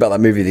was thinking about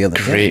that movie the other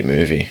day. Great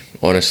movie,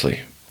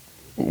 honestly.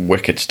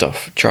 Wicked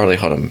stuff. Charlie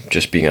Hunnam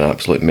just being an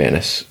absolute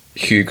menace.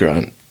 Hugh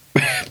Grant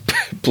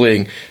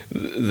playing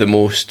the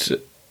most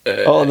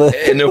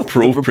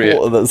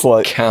inappropriate that's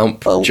like,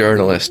 camp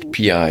journalist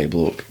PI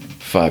bloke.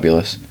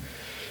 Fabulous.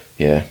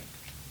 Yeah.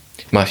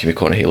 Matthew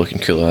McConaughey looking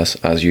cool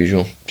as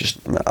usual. Just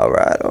all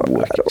right.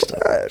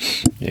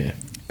 Yeah.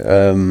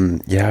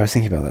 Yeah, I was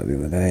thinking about that the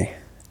other day.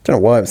 Don't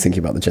know why I was thinking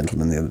about The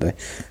Gentleman the other day,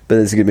 but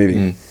it's a good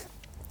movie.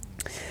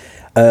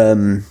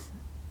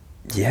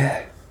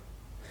 Yeah.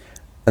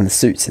 And the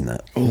suits in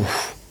that.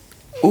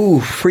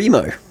 Ooh,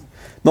 primo.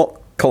 Not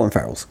Colin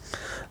Farrell's.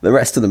 The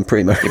rest of them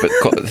primo. Yeah,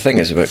 but the thing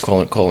is about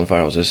Colin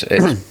Farrell's is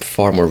it's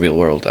far more real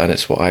world, and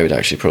it's what I would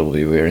actually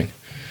probably be wearing.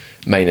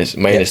 Minus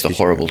the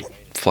horrible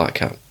flat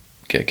cap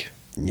gig.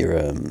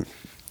 You're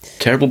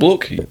terrible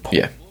bloke?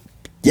 Yeah.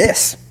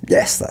 Yes,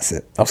 that's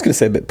it. I was going to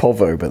say a bit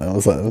povo, but I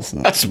was like,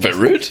 that's a bit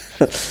rude.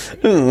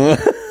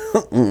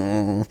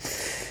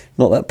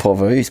 Not that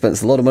povo. You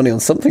spent a lot of money on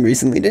something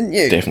recently, didn't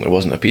you? Definitely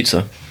wasn't a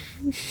pizza.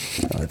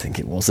 I think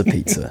it was a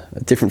pizza. A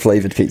different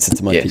flavoured pizza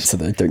to my pizza,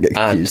 though. Don't get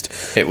confused.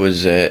 And it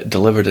was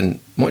delivered in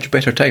much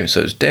better time,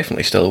 so it's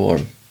definitely still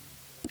warm.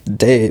 The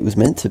day it was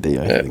meant to be,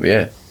 I think.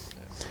 Yeah.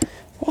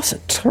 What a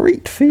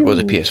treat for you. It was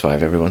a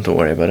PS5, everyone. Don't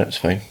worry about it. It's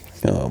fine.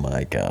 Oh,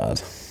 my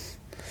God.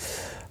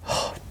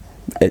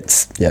 I'm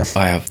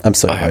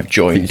sorry. I have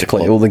joined to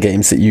play all the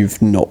games that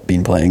you've not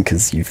been playing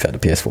because you've had a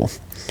PS4.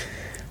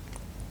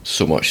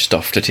 So much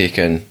stuff to take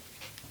in.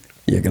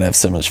 You're going to have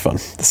so much fun.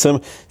 There's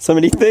so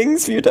many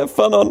things for you to have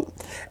fun on.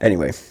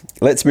 Anyway,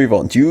 let's move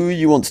on. Do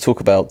you want to talk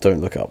about Don't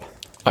Look Up?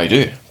 I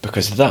do,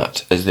 because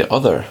that is the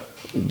other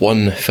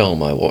one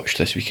film I watched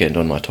this weekend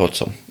on my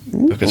Todsum.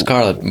 Because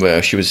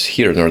Carla, she was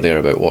here nor there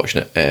about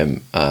watching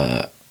it.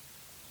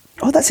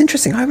 Oh, that's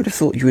interesting. I would have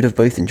thought you would have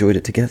both enjoyed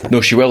it together.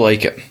 No, she will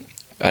like it.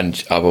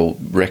 And I will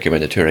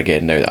recommend it to her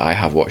again now that I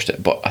have watched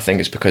it. But I think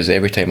it's because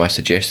every time I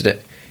suggested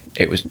it,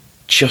 it was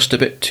just a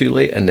bit too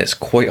late, and it's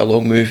quite a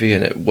long movie,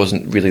 and it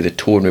wasn't really the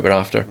tone we were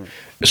after.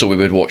 So we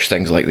would watch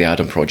things like The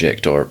Adam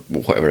Project or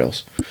whatever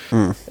else.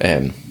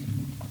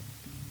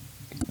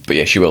 But But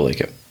yeah, she will like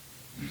it.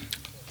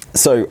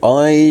 So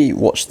I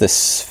watched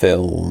this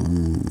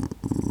film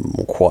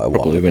quite a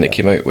while Probably ago, when it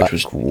came out, which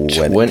was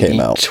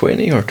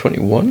 2020 or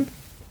 21?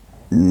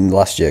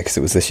 Last year, because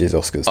it was this year's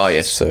Oscars. Oh,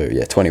 yes. So,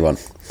 yeah, 21.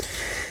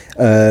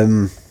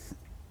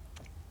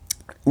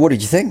 What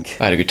did you think?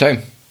 I had a good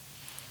time.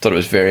 Thought it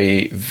was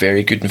very,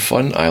 very good and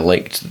fun. I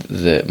liked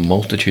the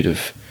multitude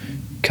of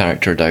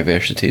character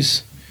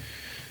diversities.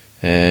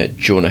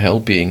 Jonah Hill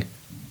being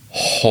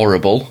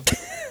horrible.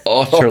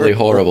 Utterly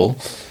horrible.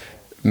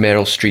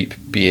 Meryl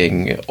Streep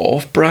being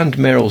off-brand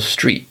Meryl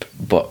Streep,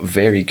 but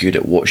very good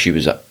at what she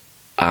was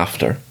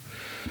after.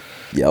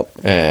 Yep.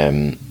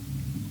 I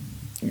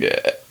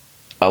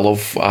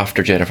love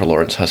after Jennifer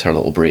Lawrence has her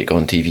little break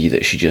on TV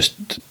that she just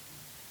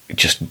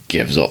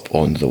gives up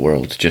on the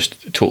world,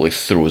 just totally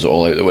throws it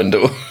all out the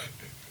window.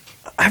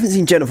 I haven't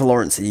seen Jennifer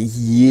Lawrence in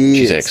years.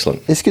 She's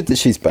excellent. It's good that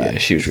she's back. Yeah,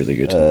 she was really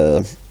good.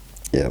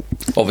 Yeah.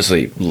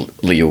 Obviously,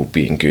 Leo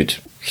being good,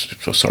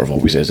 sort of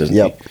always is, isn't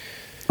he?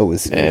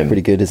 Always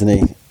pretty good, isn't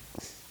he?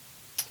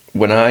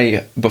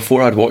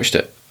 Before I'd watched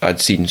it,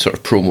 I'd seen sort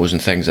of promos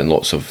and things and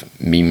lots of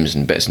memes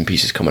and bits and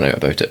pieces coming out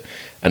about it.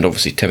 And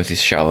obviously Timothée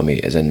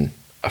Chalamet is in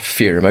a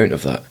fair amount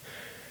of that.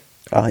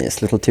 Ah,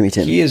 yes, little Timmy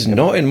Tim. He is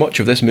not in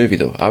much of this movie,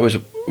 though.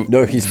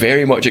 He's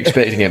very much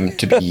expecting him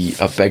to be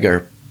a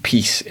bigger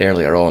piece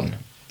earlier on.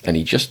 And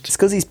he just... It's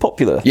because he's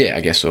popular. Yeah,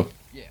 I guess so.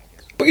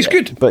 But he's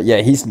good. But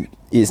yeah,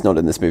 he's not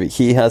in this movie.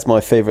 He has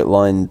my favourite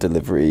line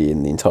delivery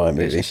in the entire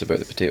movie. Is this about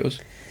the potatoes?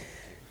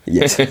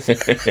 Yes.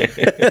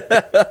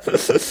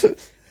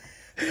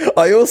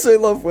 I also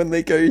love when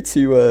they go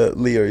to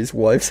Leo's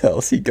wife's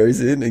house. He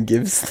goes in and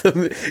gives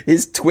them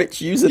his Twitch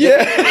username.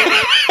 Yeah.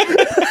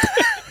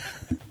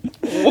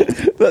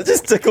 That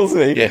just tickles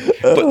me. Yeah,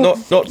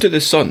 but not to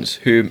the sons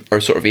who are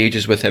sort of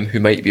ages with him who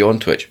might be on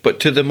Twitch, but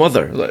to the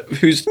mother,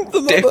 who's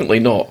definitely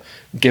not,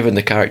 given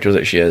the character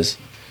that she is.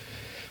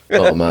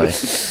 Oh my.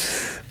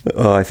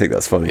 Oh, I think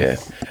that's funny. Yeah.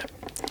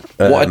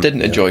 What I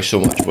didn't enjoy so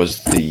much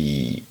was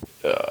the,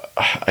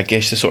 I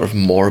guess, the sort of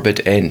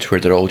morbid end where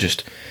they're all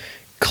just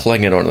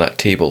clinging on that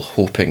table,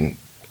 hoping,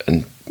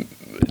 and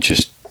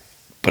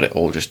but it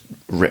all just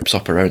rips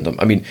up around them.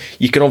 I mean,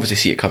 you can obviously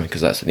see it coming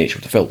because that's the nature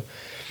of the film.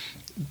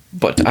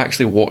 But to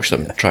actually watch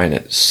them trying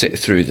to sit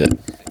through the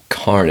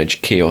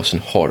carnage, chaos,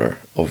 and horror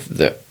of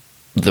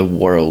the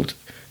world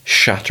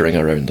shattering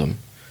around them,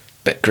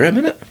 bit grim,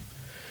 innit?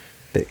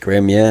 Bit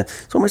grim, yeah.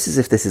 It's almost as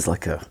if this is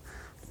like a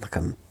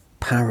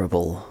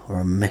parable or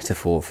a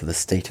metaphor for the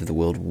state of the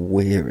world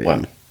we're in.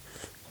 Wow.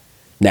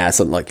 Nah, it's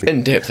unlikely.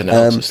 In-depth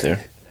analysis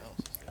there.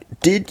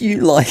 Did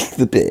you like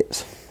the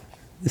bit?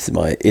 This is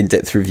my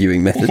in-depth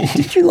reviewing method.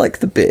 Did you like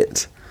the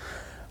bit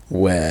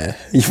where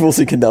you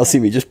also can now see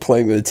me just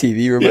playing with a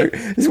TV remote?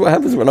 Yeah. This is what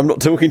happens when I'm not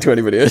talking to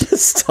anybody. I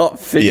just start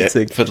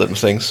fidgeting. Yeah, fiddling with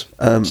things.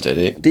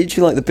 Steady. Did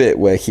you like the bit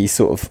where he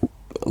sort of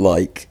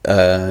like,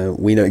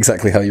 we know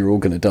exactly how you're all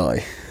going to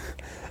die?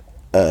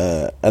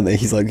 And then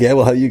he's like, yeah,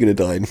 well, how are you going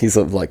to die? And he's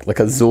sort of like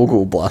a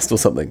Zorgal blast or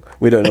something.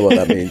 We don't know what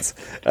that means.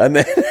 And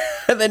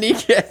then he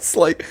gets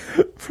like,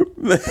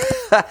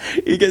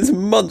 he gets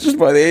munched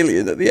by the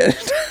alien at the end.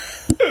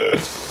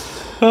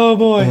 Oh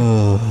boy.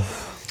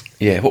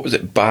 Yeah, what was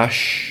it?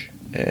 Bash?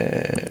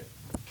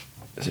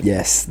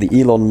 Yes,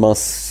 the Elon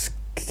Musk,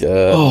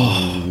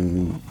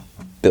 Bill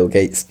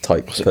Gates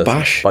type person.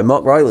 Bash? By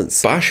Mark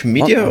Rylance. Bash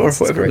Media or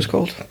whatever it was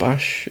called.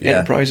 Bash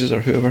Enterprises or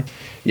whoever.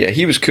 Yeah,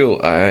 he was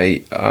cool.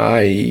 I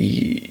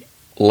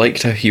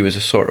liked how he was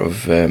a sort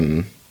of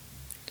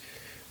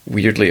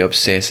weirdly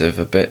obsessive,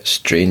 a bit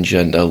strange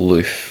and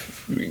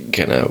aloof,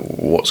 kind of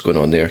what's going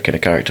on there kind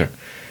of character.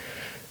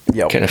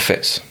 Yeah. Kind of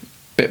fits.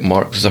 Bit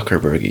Mark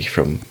Zuckerberg-y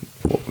from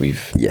what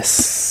we've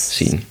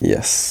seen.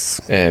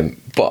 Yes.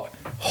 But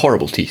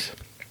horrible teeth.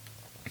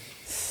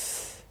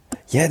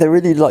 Yeah, they're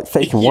really like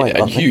fake and white.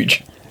 And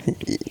huge.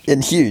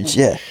 And huge,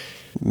 yeah.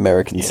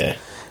 Americans.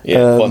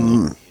 Yeah,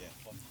 fun.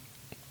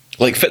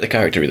 Like, fit the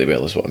character really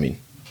well is what I mean.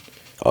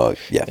 Oh,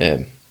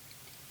 yeah.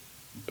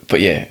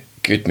 But yeah,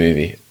 good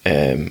movie.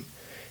 Kate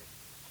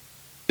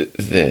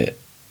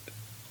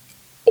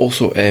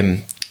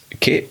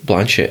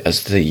Blanchett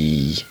as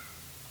the...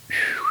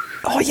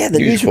 Oh, yeah,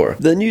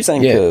 the news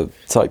anchor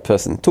type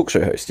person, talk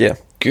show host, yeah.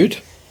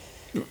 Good.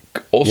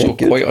 Also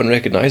quite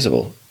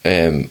unrecognisable,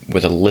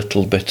 with a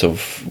little bit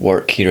of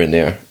work here and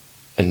there,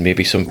 and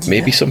maybe some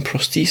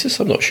prosthesis.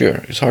 I'm not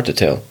sure. It's hard to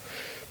tell.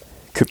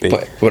 Could be.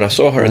 But when I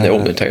saw her in the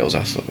opening titles,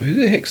 I thought, "Who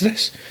the heck's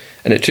this?"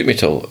 And it took me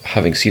till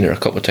having seen her a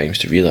couple of times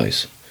to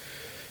realise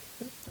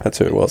that's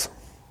who it was.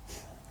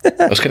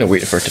 I was kind of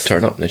waiting for her to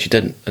turn up, and then she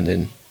didn't, and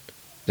then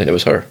it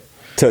was her.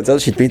 Turns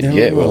out she'd been there.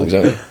 Yeah, well,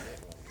 exactly.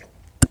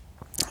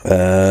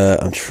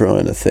 I'm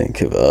trying to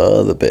think of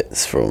other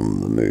bits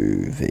from the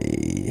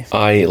movie.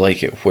 I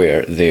like it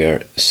where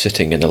they're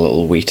sitting in a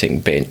little waiting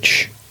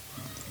bench,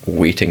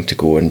 waiting to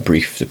go and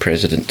brief the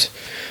president,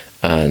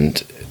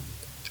 and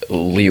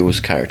Leo's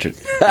character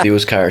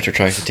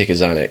tries to take a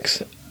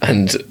Xanax,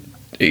 and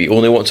he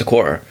only wants a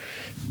quarter.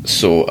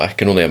 So I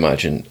can only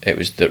imagine it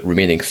was the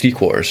remaining 3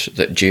 quarters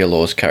that J.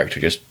 Law's character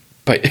just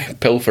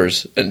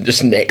pilfers and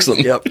just necks them.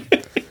 Yep.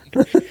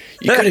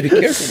 You got to be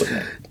careful with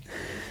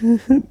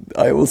that.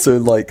 I also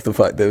like the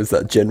fact there was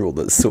that general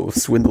that sort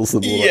of swindles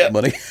them all out of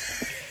money.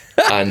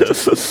 And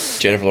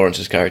Jennifer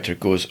Lawrence's character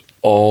goes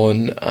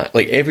on,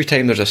 like every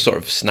time there's a sort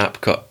of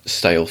snap cut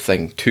style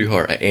thing to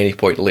her at any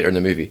point later in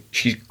the movie,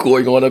 she's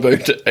going on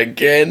about it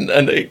again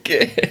and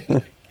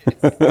again.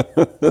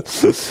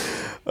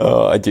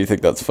 Oh, I do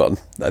think that's fun.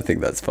 I think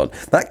that's fun.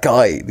 That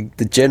guy,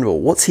 the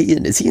general, what's he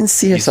in? Is he in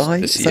CSI?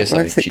 He's the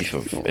CSI chief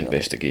of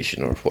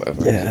investigation or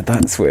whatever. Yeah,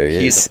 that's where he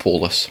is. He's a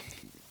polis.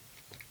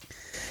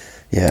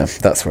 Yeah,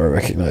 that's where I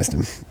recognised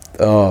him.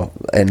 Oh,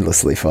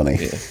 endlessly funny.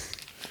 Yeah.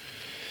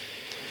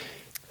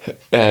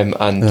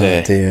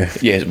 Dear.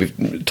 Yeah,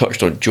 we've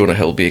touched on Jonah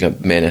Hill being a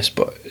menace,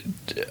 but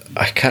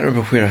I can't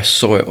remember where I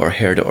saw it or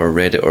heard it or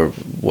read it or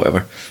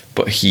whatever.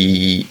 But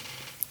he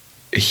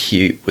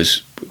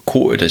was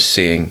quoted as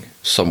saying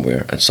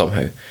somewhere and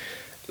somehow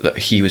that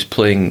he was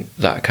playing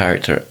that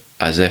character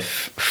as if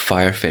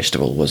Fire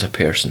Festival was a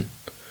person.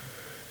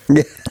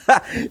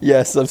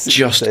 Yes, I've seen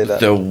just say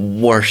that. The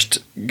worst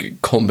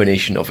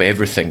combination of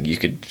everything you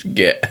could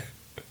get.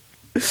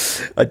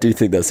 I do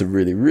think that's a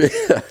really, really,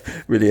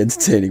 really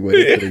entertaining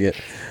way of putting it.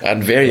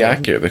 And very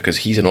accurate, because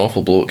he's an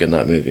awful bloke in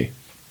that movie.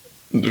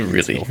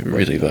 Really,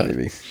 really bad.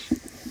 Movie.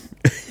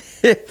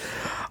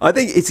 I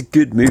think it's a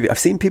good movie. I've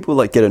seen people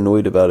like get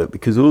annoyed about it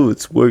because,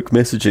 it's woke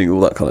messaging, all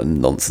that kind of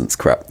nonsense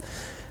crap.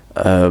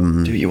 Do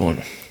what you want.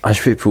 I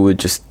wish people would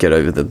just get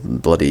over the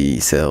bloody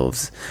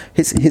selves.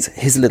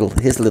 His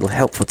little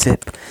helpful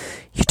tip.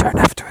 You don't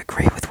have to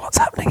agree with what's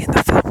happening in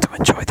the film to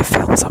enjoy the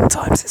film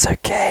sometimes. It's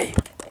okay.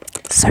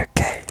 It's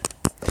okay.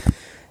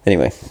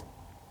 Anyway.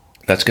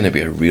 That's going to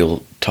be a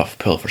real tough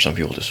pill for some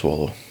people to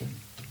swallow.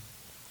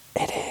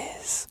 It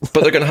is.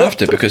 But they're going to have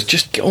to, because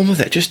just get on with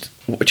it. Just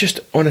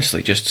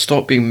honestly, just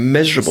stop being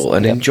miserable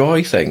and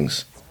enjoy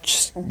things.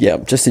 Just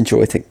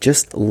enjoy things.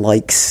 Just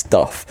like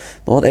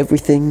stuff. Not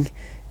everything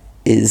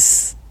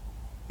is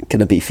going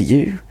to be for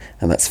you,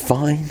 and that's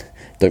fine.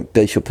 Don't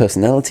base your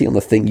personality on the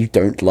thing you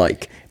don't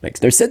like.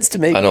 Makes no sense to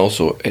me. And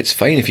also, it's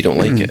fine if you don't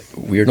like it.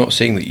 We're not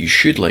saying that you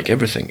should like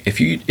everything. If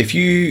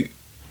you're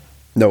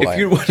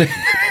one,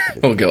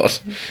 oh god,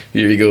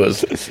 here he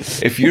goes.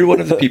 If you're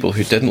one of the people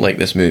who didn't like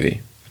this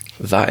movie,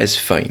 that is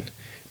fine.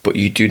 But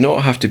you do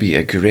not have to be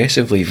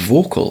aggressively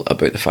vocal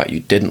about the fact you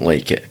didn't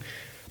like it,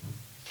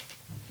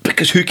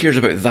 because who cares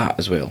about that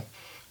as well?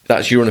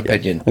 That's your own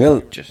opinion.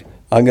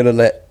 I'm gonna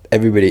let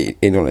everybody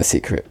in on a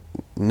secret.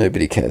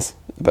 Nobody cares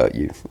about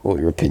you or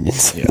your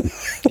opinions.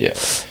 Yeah.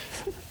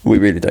 We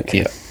really don't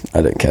care. Yeah.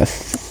 I don't care.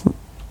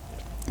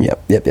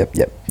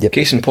 Yep.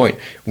 Case in point,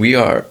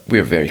 we're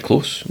very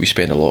close. We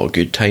spend a lot of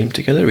good time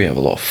together. We have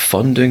a lot of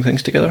fun doing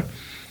things together.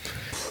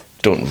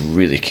 Don't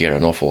really care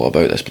an awful lot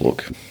about this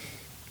bloke.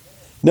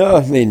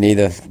 No, me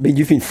neither. I mean,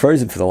 you've been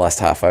frozen for the last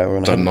half hour.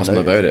 And done nothing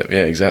about it.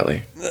 Yeah,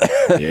 exactly.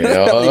 You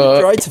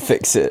tried to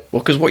fix it.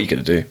 Well, because what are you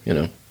going to do,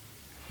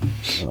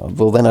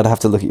 Well, then I'd have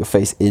to look at your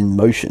face in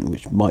motion,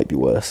 which might be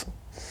worse.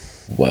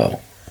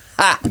 Wow.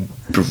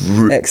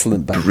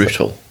 Excellent banter.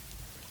 Brutal.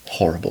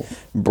 Horrible.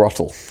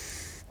 Brutal.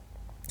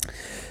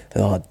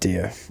 Oh,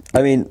 dear.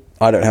 I mean,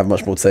 I don't have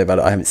much more to say about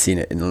it. I haven't seen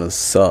it in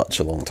such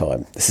a long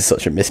time. This is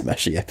such a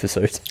mismatchy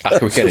episode.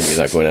 We kind of knew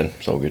that going in.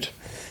 It's all good.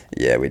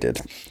 Yeah, we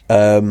did.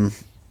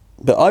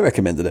 But I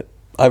recommended it.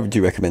 I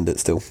do recommend it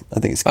still. I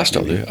think it's good. I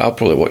still do. I'll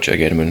probably watch it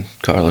again when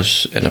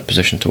Carla's in a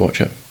position to watch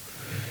it.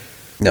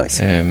 Nice.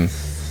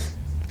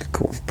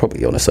 Cool.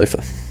 Probably on a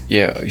sofa.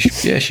 Yeah,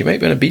 she might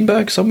be in a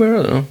beanbag somewhere.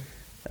 I don't know.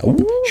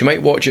 Ooh. She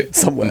might watch it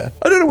somewhere.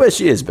 I don't know where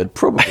she is, but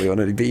probably on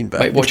a beanbag.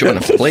 Might watch it on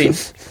a plane.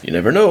 You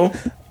never know.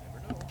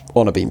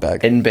 On a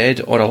beanbag. In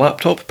bed, on a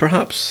laptop,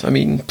 perhaps. I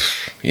mean,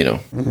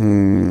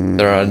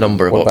 there are a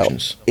number of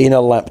options. In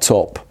a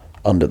laptop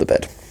under the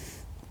bed.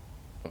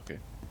 Okay.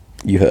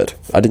 You heard.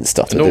 I didn't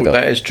stutter. No,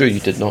 that is true.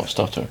 You did not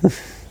stutter.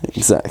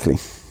 Exactly.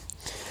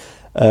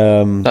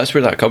 That's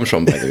where that comes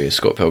from, by the way,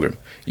 Scott Pilgrim.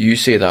 You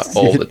say that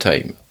all the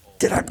time.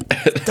 Did I?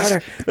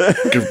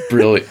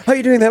 Brilliant. How are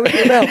you doing that with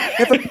your mouth?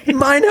 Never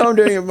mind how I'm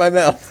doing it with my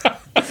mouth.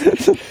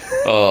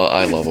 Oh,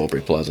 I love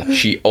Aubrey Plaza.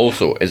 She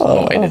also is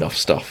not in enough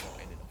stuff.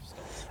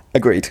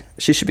 Agreed.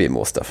 She should be in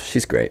more stuff.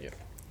 She's great.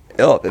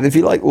 Oh, if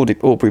you like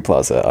Aubrey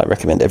Plaza, I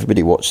recommend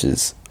everybody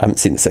watches. I haven't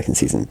seen the second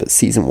season, but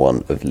season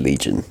 1 of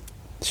Legion.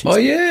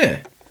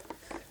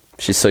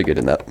 She's so good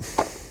in that.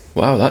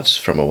 Wow, that's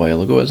from a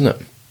while ago, isn't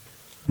it?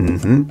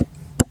 Mm-hmm.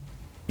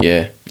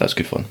 Yeah, that's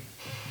good fun.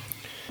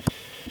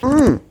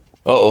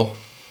 Uh-oh.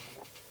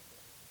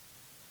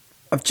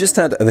 I've just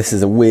had... This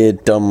is a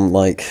weird, dumb,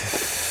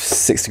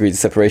 6 degrees of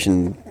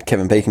separation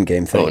Kevin Bacon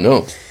game thing. Oh,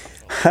 no.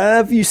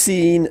 Have you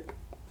seen...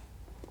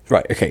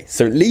 Right, okay.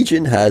 So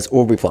Legion has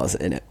Aubrey Plaza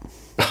in it.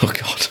 Oh,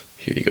 God.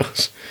 Here he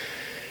goes.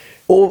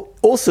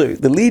 Also,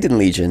 the lead in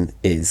Legion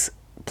is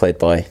played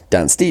by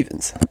Dan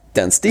Stevens.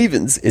 Dan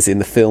Stevens is in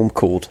the film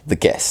called The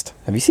Guest.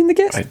 Have you seen The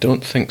Guest? I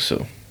don't think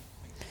so.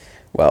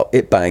 Well,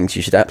 it bangs.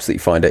 You should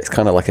absolutely find it. It's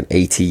kind of like an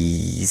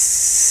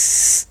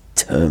 80s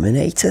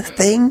Terminator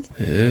thing.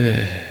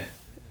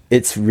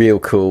 It's real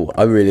cool.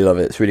 I really love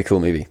it. It's a really cool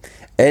movie.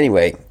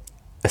 Anyway,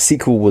 a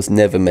sequel was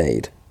never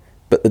made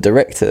But the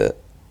director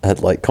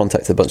had like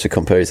contacted a bunch of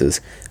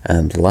composers,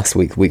 and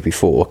week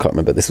before, I can't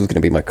remember, this was going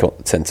to be my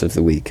content of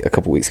the week a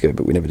couple of weeks ago,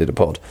 but we never did a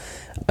pod,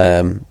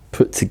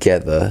 put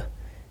together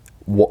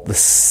what the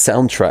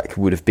soundtrack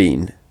would have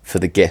been for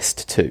The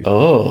Guest 2.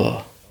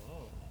 Oh.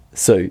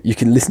 So you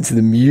can listen to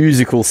the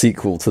musical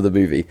sequel to the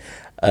movie.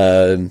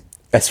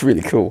 That's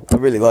really cool. I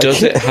really like it.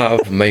 Does it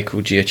have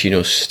Michael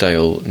Giacchino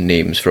style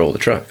names for all the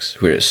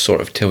tracks, where it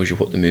sort of tells you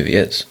what the movie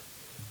is?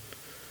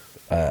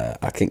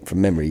 I think from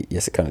memory,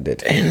 yes, it kind of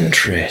did.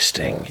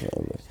 Interesting.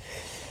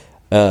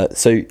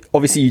 So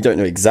obviously you don't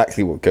know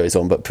exactly what goes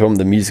on, but from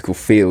the musical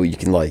feel, you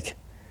can like,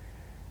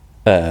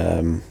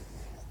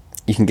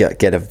 you can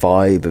get a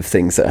vibe of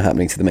things that are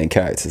happening to the main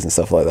characters and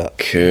stuff like that.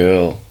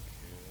 Cool.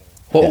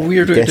 What a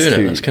weird way of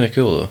doing it. That's kind of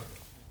cool though.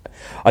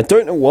 I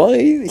don't know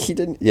why he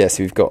didn't. Yes,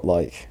 we've got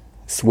like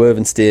Swerve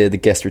and Steer, The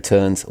Guest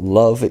Returns,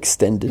 Love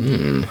Extended,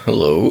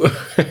 hello,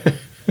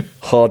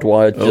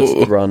 Hardwired,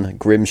 Just Run,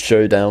 Grim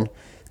Showdown,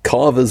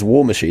 Carver's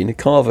War Machine.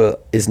 Carver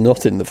is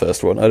not in the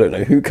first one. I don't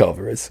know who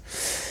Carver is.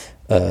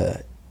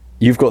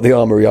 You've got the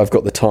Armory, I've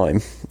got the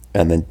Time,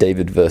 and then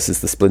David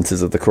versus the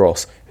Splinters of the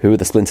Cross. Who are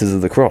the Splinters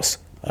of the Cross?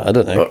 I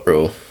don't know.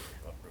 Uh-oh.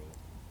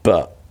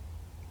 But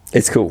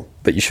it's cool.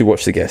 But you should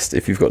watch The Guest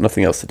if you've got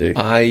nothing else to do.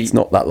 It's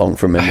not that long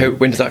from memory.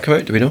 When did that come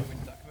out? Do we know?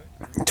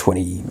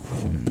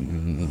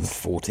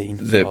 2014.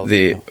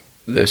 The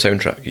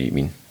soundtrack, you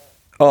mean?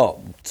 Oh,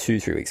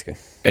 2-3 weeks ago.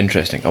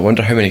 Interesting. I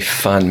wonder how many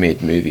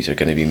fan-made movies are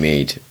going to be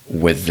made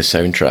with the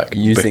soundtrack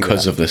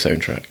because of the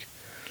soundtrack.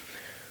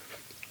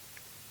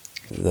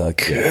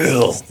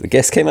 Cool. The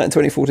Guest came out in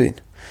 2014.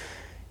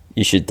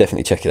 You should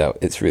definitely check it out.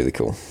 It's really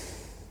cool.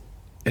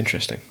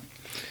 Interesting.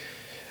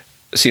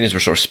 Seeing as we're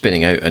sort of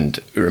spinning out and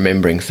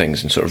remembering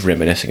things and sort of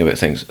reminiscing about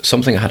things,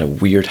 something I had a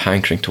weird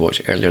hankering to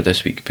watch earlier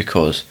this week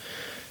because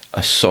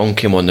a song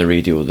came on the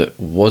radio that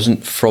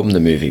wasn't from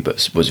the movie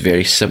but was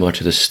very similar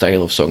to the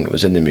style of song that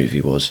was in the movie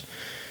was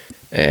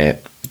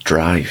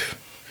Drive.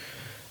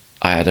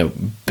 I had a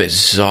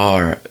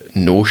bizarre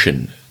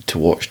notion to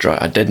watch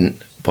Drive. I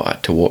didn't,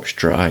 but to watch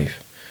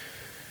Drive.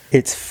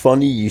 It's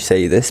funny you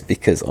say this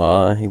because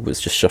I was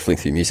just shuffling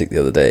through music the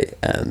other day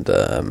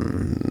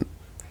and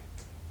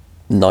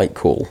Night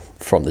Call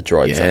from the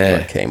Drive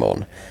soundtrack came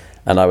on,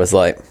 and I was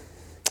like,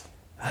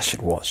 I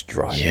should watch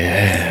Drive.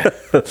 Yeah.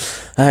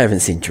 I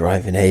haven't seen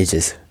Drive in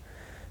ages.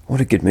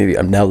 What a good movie.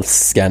 I'm now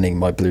scanning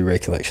my Blu-ray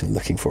collection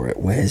looking for it.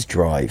 Where's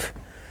Drive?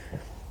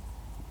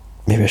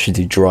 Maybe I should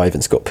do Drive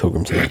and Scott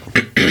Pilgrim tonight.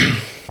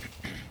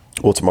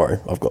 Or tomorrow.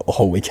 I've got a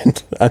whole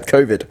weekend. And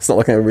COVID. It's not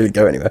like I can really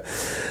go anywhere.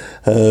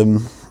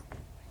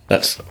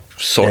 That's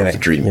sort of the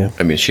dream. Yeah.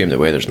 I mean, shame the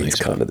weather's nice.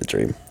 It's kind of the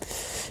dream.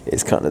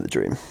 It's kind of the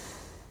dream.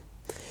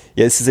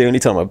 Yeah, this is the only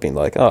time I've been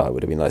like, it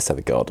would have been nice to have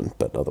a garden,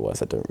 but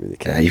otherwise I don't really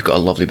care. Yeah, you've got a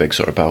lovely big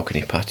sort of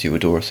balcony patio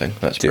door thing.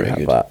 That's pretty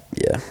good. That,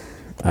 yeah.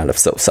 And I've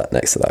sort of sat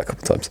next to that a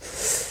couple of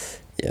times.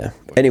 Yeah.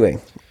 Anyway,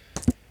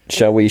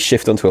 shall we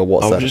shift onto a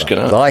WhatsApp? I'm just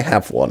gonna. I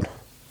have one.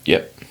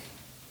 Yep.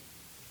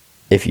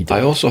 If you do,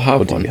 I also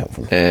have one. Do you have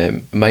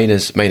one? Mine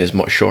is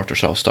much shorter,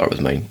 so I'll start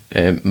with mine.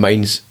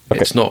 Mine's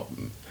it's not.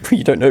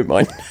 You don't know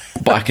mine,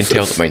 but I can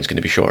tell that mine's going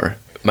to be shorter.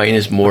 Mine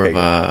is more of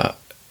a.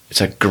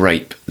 It's a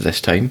gripe this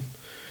time.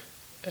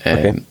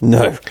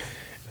 No.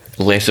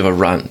 Less of a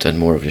rant and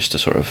more of just a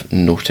sort of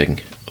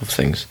noting of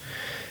things.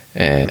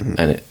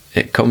 And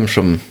it comes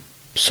from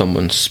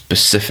someone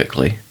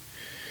specifically,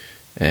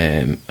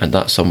 and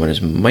that someone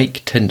is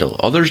Mike Tyndall.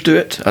 Others do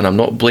it, and I'm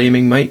not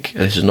blaming Mike.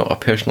 This is not a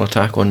personal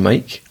attack on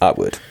Mike. I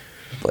would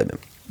blame him.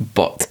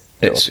 But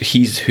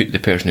he's the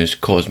person who's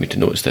caused me to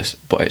notice this,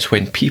 but it's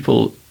when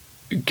people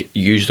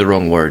use the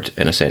wrong word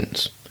in a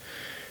sentence.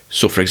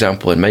 So, for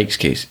example, in Mike's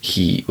case,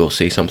 he will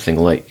say something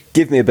like...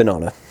 Give me a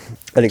banana.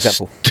 An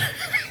example.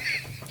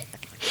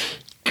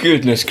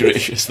 Goodness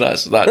gracious,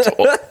 that's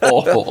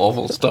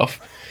awful stuff.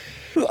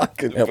 I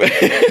couldn't help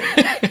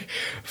it.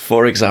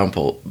 For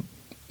example,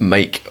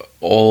 Mike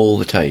all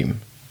the time...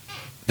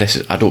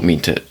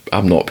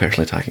 I'm not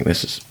personally attacking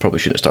this. Probably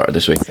shouldn't have started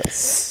this way.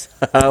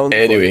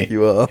 Anyway, like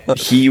you are.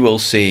 He will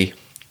say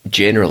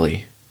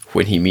generally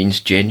when he means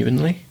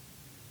genuinely.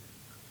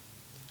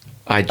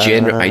 I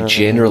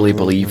generally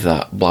believe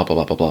that, blah, blah,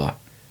 blah, blah, blah.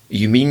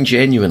 You mean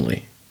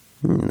genuinely?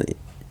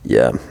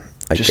 Yeah.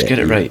 Just get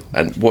it right.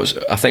 And what's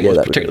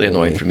particularly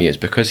annoying for me is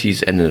because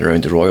he's in and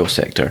around the royal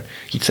sector,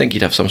 you'd think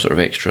he'd have some sort of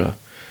extra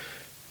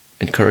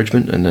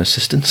encouragement and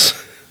assistance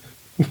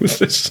with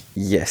this.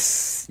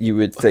 Yes, you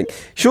would think.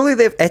 Surely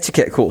they have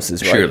etiquette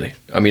courses, right? Surely.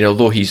 I mean,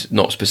 although he's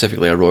not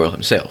specifically a royal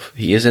himself,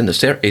 he is in the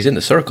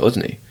circle,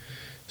 isn't he?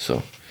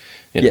 So,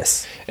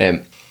 yes.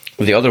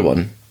 The other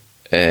one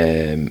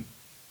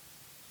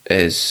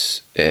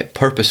is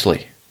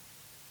purposely.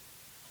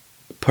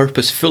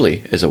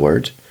 Purposefully is a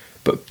word,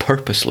 but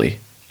purposely,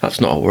 that's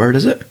not a word,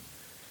 is it?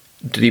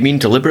 Do they mean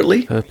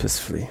deliberately?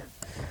 Purposefully.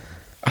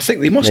 I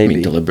think they must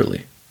mean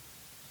deliberately.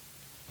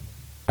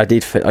 I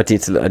need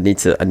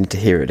to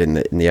hear it in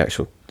the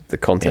actual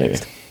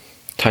context. Anyway,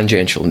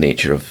 tangential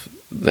nature of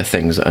the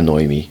things that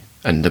annoy me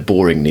and the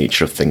boring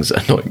nature of things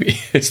that annoy me.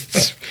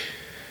 It's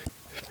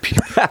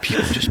People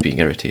just being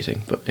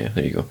irritating. But yeah,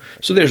 there you go.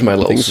 So there's my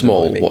little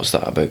small what's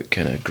that about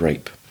kind of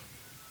gripe.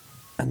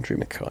 Andrew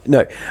McCarthy.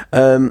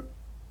 No.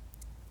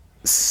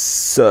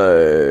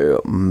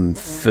 So,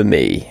 for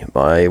me,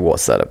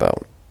 what's that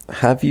about?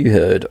 Have you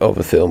heard of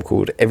a film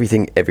called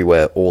Everything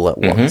Everywhere All at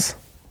Once?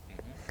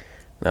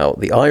 Now,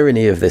 the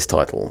irony of this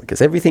title, because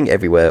Everything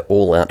Everywhere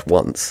All at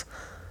Once,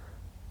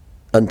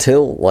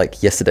 until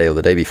like yesterday or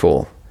the day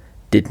before,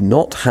 did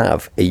not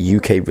have a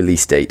UK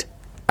release date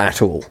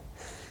at all.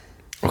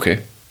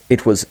 Okay.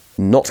 It was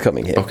not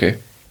coming here. Okay.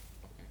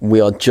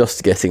 We are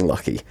just getting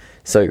lucky.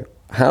 So,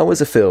 how is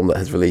a film that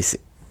has released...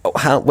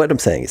 what I'm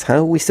saying is, how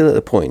are we still at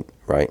the point,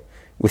 right,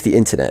 with the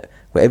internet,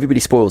 where everybody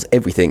spoils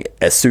everything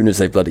as soon as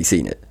they've bloody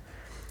seen it?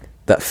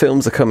 That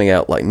films are coming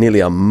out like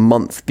nearly a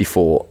month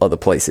before other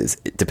places,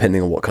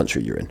 depending on what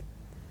country you're in.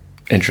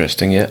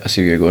 Interesting, yeah. I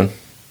see where you're going.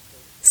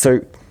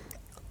 So,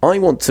 I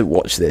want to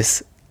watch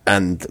this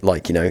and,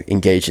 like, you know,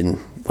 engage in,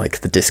 like,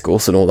 the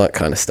discourse and all that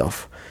kind of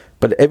stuff.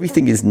 But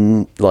everything is,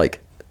 like,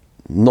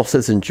 not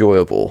as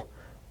enjoyable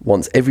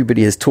once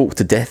everybody has talked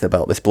to death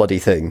about this bloody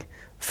thing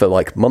for,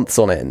 like, months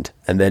on end,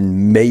 and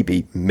then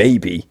maybe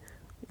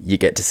you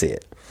get to see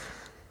it.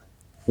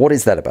 What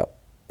is that about?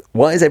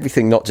 Why is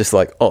everything not just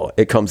like, oh,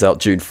 it comes out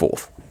June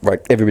 4th, right?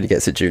 Everybody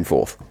gets it June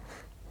 4th.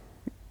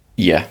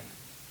 Yeah.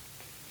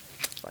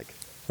 Like,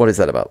 what is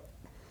that about?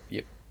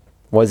 Yep.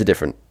 Why is it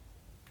different?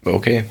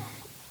 Okay.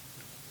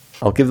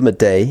 I'll give them a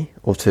day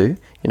or two.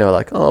 You know,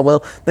 like, oh,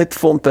 well, they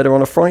performed better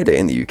on a Friday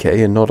in the UK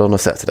and not on a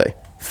Saturday.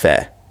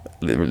 Fair.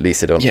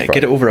 Release it on Friday. Yeah,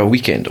 get it over a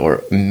weekend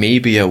or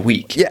maybe a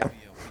week. Yeah.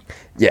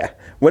 Yeah.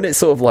 When it's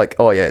sort of like,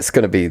 oh, yeah, it's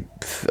going to be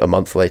a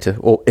month later,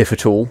 or if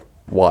at all,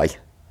 why?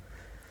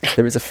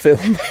 There is a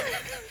film...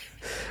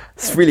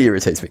 This really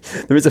irritates me.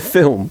 There is a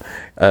film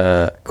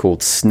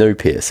called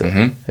Snowpiercer.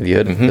 Mm-hmm. Have you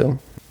heard of the film?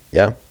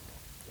 Yeah.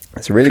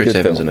 It's a really good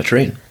film. Chris Evans in a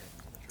train.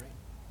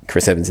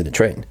 Chris Evans in a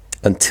train.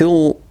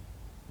 Until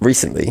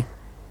recently,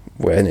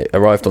 when it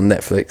arrived on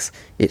Netflix,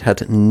 it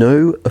had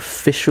no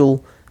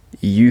official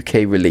UK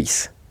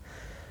release.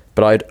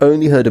 But I had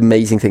only heard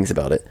amazing things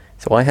about it,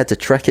 so I had to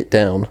track it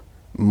down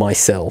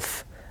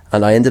myself,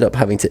 and I ended up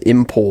having to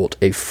import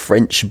a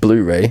French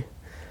Blu-ray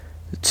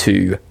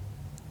to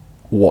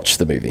watch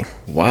the movie.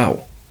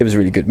 Wow. It was a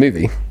really good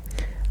movie,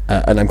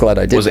 and I'm glad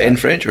I did. Was it in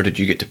French, or did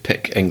you get to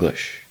pick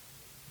English?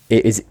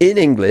 It is in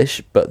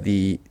English, but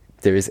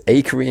there is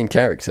a Korean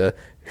character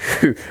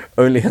who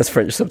only has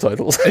French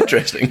subtitles.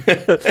 Interesting.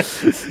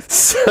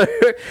 So,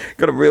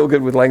 got it real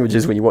good with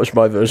languages when you watch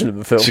my version of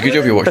the film. It's a good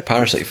job you watched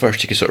Parasite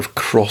first. You could sort of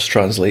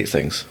cross-translate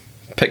things.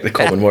 Pick the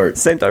common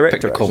words. Same director,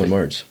 Pick the common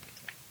words.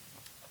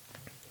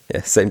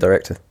 Yeah, same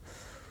director.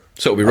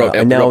 So we wrote.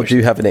 I now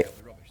do have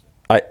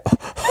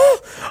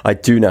I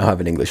do now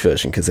have an English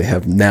version because they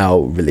have now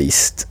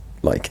released,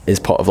 like, as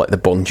part of like the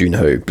Bong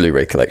Joon-ho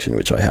Blu-ray collection,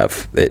 which I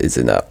have. It is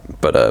in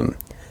that. But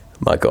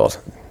my God,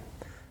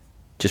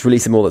 just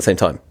release them all at the same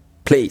time,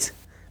 please.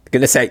 For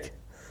goodness sake,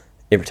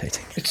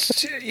 irritating.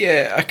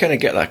 Yeah, I kind of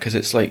get that because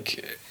it's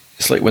like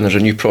when there's a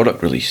new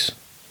product release.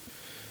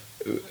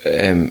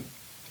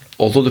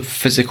 Although the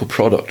physical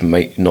product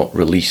might not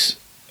release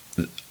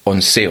on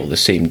sale the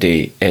same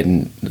day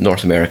in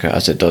North America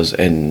as it does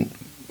in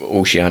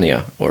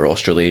Oceania or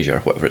Australasia or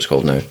whatever it's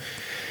called now,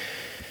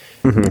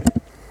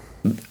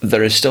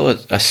 there is still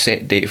a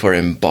set date for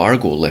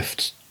embargo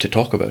lift to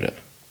talk about it.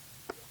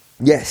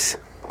 Yes.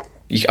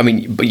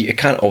 But you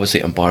can't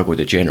obviously embargo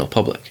the general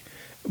public,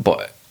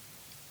 but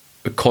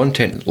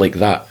content like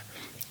that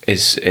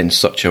is in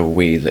such a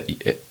way that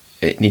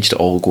it needs to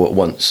all go at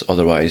once.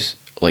 Otherwise,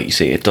 like you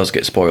say, it does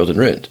get spoiled and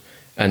ruined,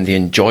 and the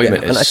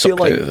enjoyment is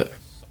sucked out of it.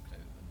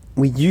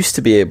 We used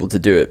to be able to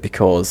do it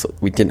because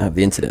we didn't have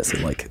the internet, so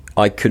like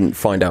I couldn't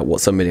find out what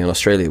somebody in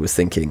Australia was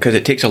thinking. Because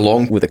it takes a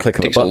long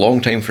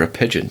button. Time for a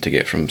pigeon to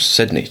get from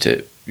Sydney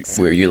to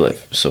where you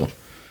live. So,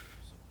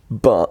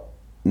 but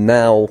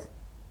now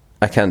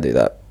I can do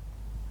that.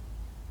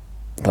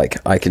 Like,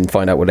 I can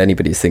find out what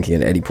anybody is thinking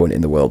at any point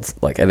in the world,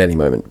 like at any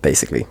moment,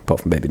 basically,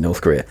 apart from maybe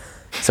North Korea.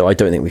 So I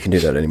don't think we can do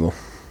that anymore.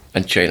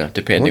 And China,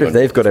 depending I wonder on if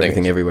they've got things.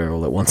 Everything Everywhere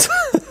all at once.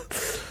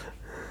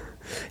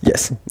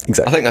 Yes,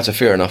 exactly. I think that's a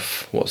fair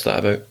enough. What's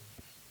that about?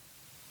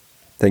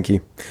 Thank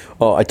you.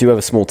 Oh, I do have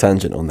a small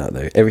tangent on that,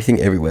 though.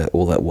 Everything Everywhere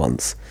All at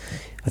Once.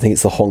 I think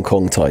it's the Hong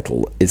Kong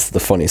title. It's the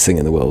funniest thing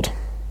in the world.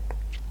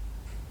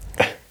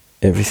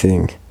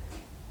 Everything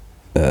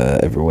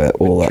Everywhere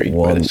All at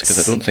Once.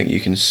 Because I don't think you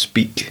can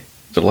speak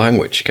the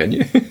language, can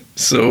you?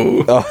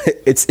 So... Oh,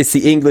 it's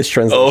the English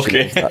translation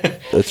of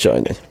that. That's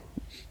Chinese.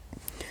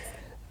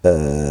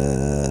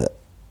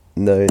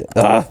 No.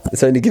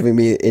 It's only giving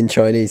me in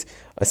Chinese.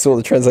 I saw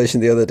the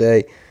translation the other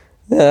day.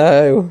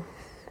 No.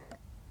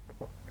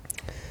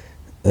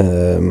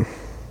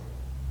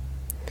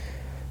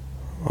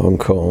 Hong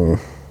Kong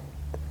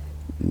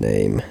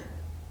name.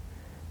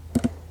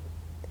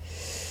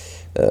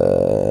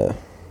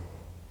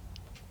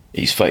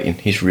 He's fighting.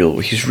 He's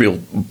real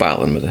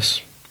battling with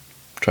this.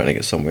 Trying to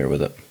get somewhere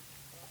with it.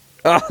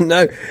 Oh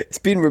no, it's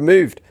been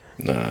removed.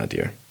 Nah,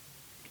 dear.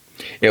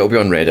 It'll be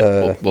on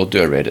Reddit. We'll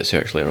do a Reddit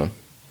search later on.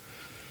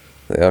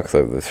 The arc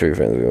of the three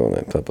friends we all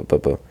know. Blah, blah, blah,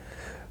 blah.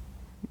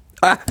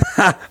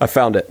 I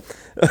found it.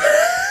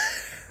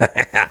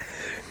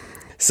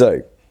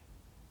 So,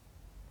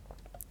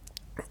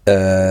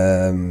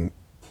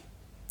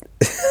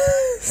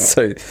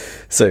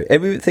 so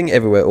Everything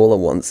Everywhere All at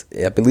Once,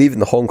 I believe in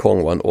the Hong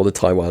Kong one or the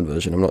Taiwan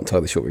version, I'm not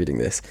entirely sure reading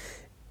this,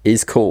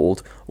 is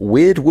called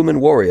Weird Woman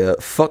Warrior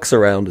Fucks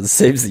Around and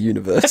Saves the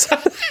Universe.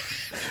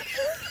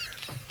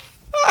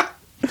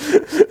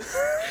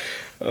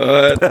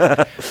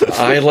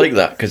 I like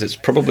that because it's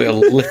probably a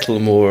little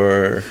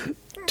more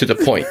to the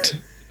point.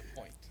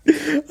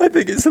 I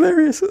think it's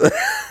hilarious.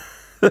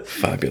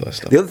 Fabulous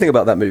stuff. The other thing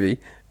about that movie,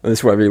 and this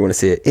is why I really want to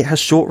see it, it has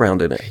Short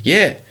Round in it.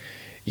 Yeah.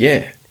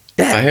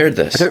 I heard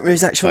this. I don't know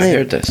his actual name. I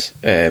heard this.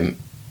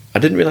 I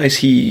didn't realise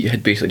he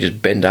had basically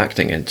just binned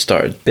acting and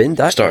started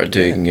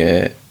doing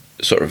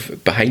sort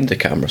of behind the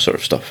camera sort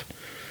of stuff.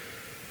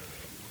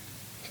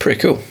 Pretty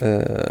cool.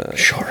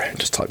 Short Round.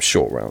 Just type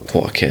Short Round.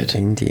 What a kid.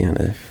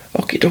 Indiana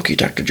Okie dokie,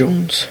 Dr.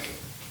 Jones.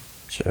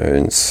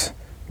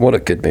 What a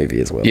good movie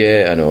as well.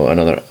 Yeah, I know.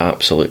 Another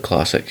absolute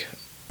classic.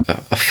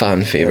 A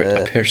fan favourite,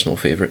 a personal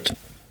favourite.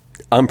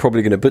 I'm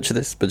probably going to butcher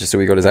this, but just so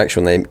we got his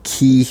actual name,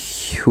 Ki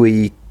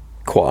Hui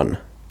Kwan.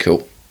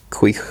 Cool.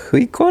 Kui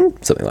Hui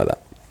Kwan? Something like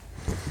that.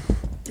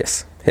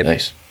 Yes. Him.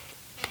 Nice.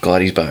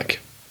 Glad he's back.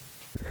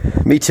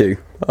 Me too.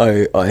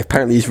 I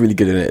apparently he's really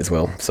good in it as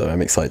well, so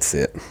I'm excited to see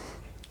it.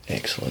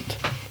 Excellent.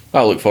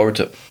 I'll look forward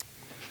to it.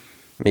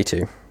 Me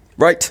too.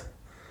 Right.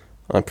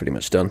 I'm pretty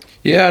much done.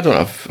 Yeah, I don't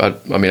have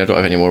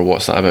any more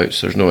What's That About,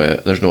 so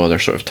there's no other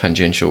sort of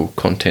tangential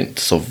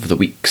contents of the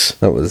weeks.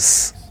 That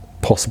was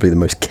possibly the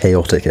most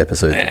chaotic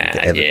episode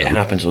ever. Yeah, it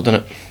happens though,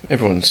 doesn't it?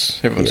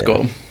 Everyone's got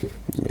them.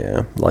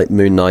 Yeah, like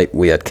Moon Knight,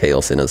 we had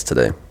chaos in us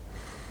today.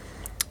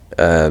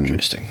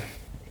 Interesting.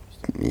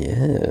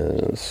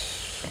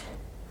 Yes.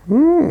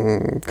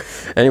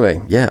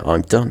 Anyway, yeah,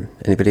 I'm done.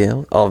 Anybody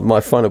else? Oh, my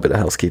final bit of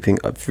housekeeping.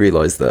 I've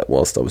realised that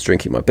whilst I was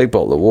drinking my big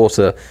bottle of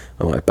water,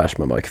 I might have bashed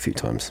my mic a few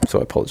times. So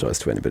I apologise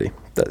to anybody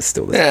that's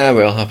still there. Yeah,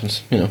 well, it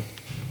happens.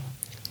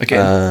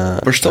 Again,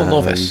 we're still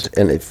novice.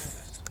 And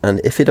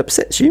if it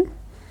upsets you,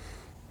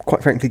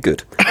 quite frankly,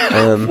 good.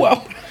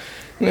 Well,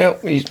 no,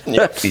 he's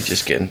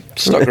just getting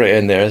stuck right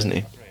in there, isn't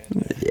he?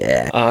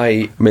 Yeah,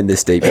 I'm in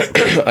this deep.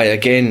 I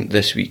again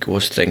this week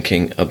was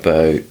thinking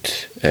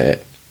about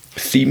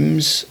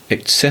themes,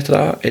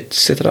 etc.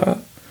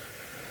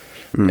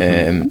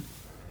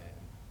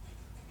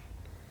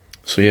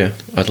 So yeah,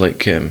 I'd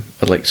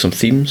like some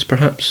themes,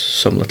 perhaps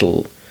some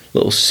little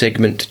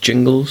segment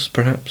jingles,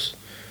 perhaps.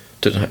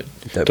 Don't know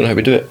how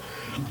we do it.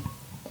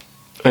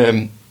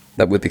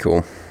 That would be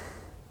cool.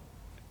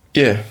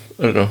 Yeah,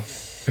 I don't know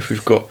if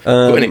we've got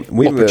any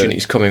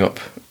opportunities coming up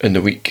in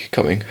the week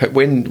coming.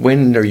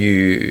 When are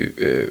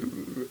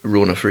you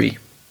Rona free?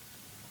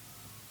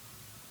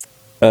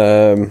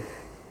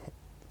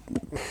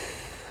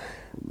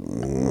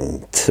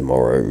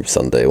 Tomorrow,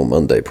 Sunday or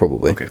Monday,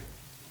 probably. Okay.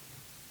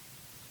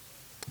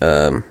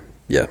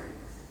 Yeah,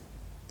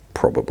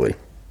 probably.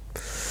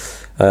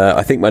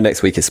 I think my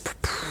next week is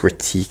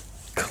pretty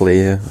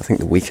clear. I think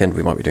the weekend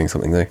we might be doing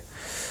something though.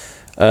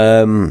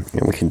 And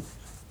we can.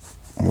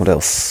 What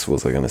else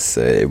was I going to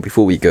say?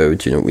 Before we go,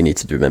 do you know what we need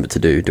to remember to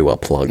do? Do our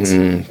plugs.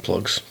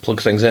 Plugs.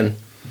 Plug things in.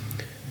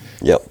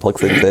 Yep, plug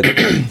things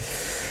in.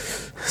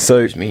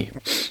 So, me.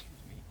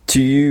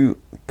 To you,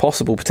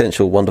 possible,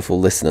 potential, wonderful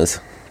listeners,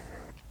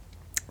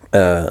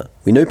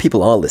 we know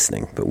people are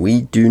listening, but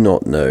we do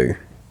not know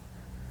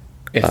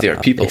if they are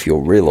people. If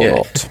you're real or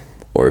not,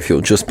 or if you're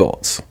just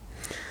bots.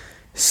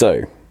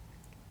 So,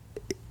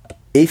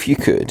 if you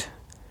could,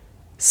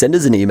 send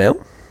us an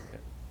email.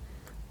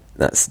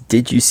 That's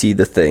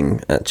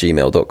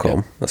didyouseethething@gmail.com.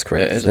 Yeah. That's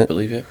correct, isn't it? I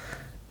believe it.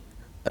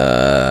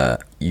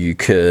 You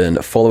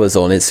can follow us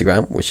on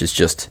Instagram, which is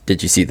just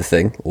Did You See The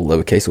Thing, all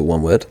lowercase, all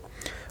one word.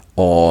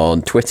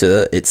 On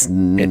Twitter, it's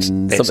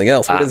something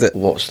else. What is it?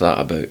 What's that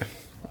about?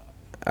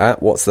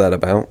 What's that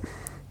about?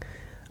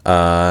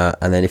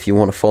 And then if you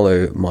want to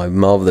follow my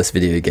marvellous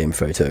video game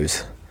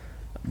photos,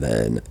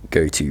 then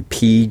go to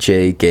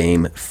PJ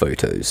Game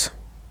Photos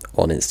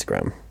on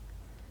Instagram.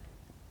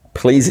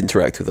 Please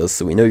interact with us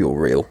so we know you're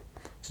real.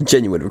 It's a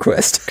genuine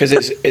request. Because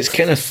it's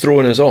kind of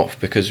throwing us off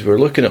because we're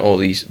looking at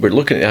we're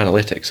looking at the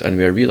analytics and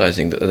we're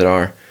realising that there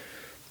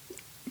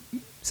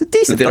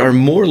are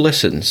more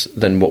listens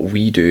than what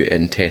we do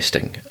in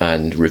testing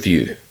and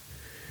review.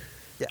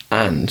 Yeah.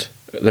 And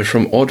they're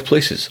from odd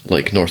places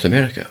like North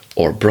America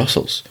or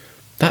Brussels.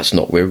 That's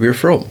not where we're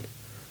from.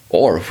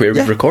 Or where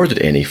we've recorded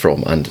any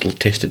from and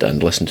tested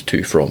and listened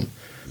to from.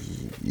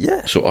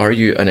 Yeah. So are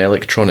you an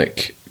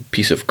electronic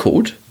piece of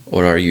code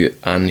or are you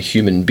an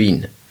human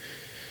being?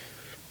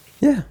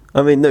 Yeah.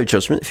 I mean, no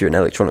judgment if you're an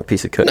electronic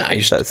piece of code. Nah,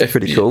 that's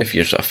pretty cool. If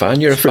you're a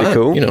fan, you're a fan.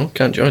 Cool.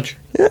 Can't judge.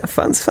 Yeah, a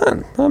fan's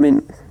fan. I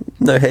mean,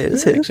 no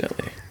haters here.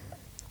 Exactly.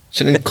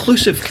 It's an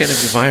inclusive kind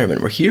of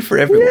environment. We're here for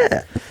everyone.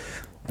 Yeah.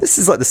 This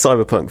is like the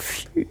cyberpunk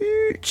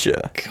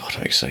future. God,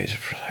 I'm excited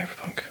for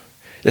cyberpunk.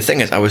 The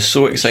thing is, I was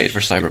so excited for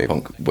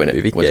cyberpunk when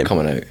it was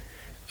coming out.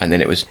 And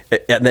then it was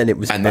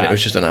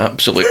just an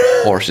absolute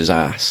horse's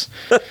ass.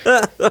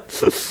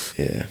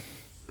 Yeah.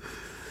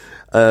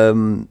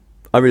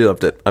 I really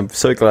loved it. I'm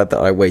so glad that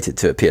I waited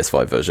to a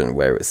PS5 version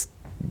where it's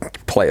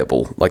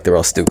playable. Like, there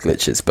are still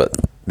glitches, but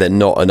they're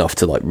not enough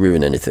to like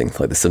ruin anything.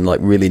 Like, there's some like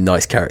really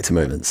nice character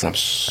moments. And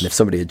if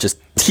somebody had just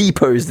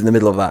T-posed in the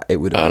middle of that, it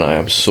would. And I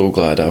am so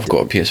glad I've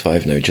got a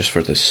PS5 now, just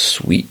for the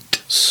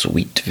sweet,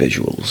 sweet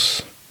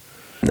visuals.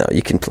 Now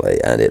you can play,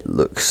 and it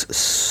looks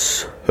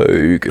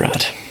so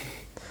good.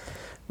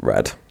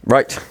 Rad.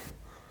 Right.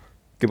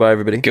 Goodbye,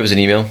 everybody. Give us an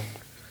email.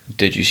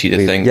 Did you see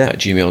the thing at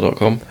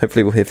gmail.com?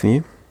 Hopefully we'll hear from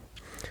you.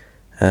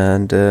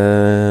 And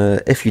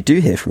if you do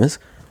hear from us,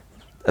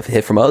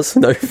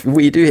 if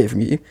we do hear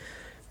from you,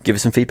 give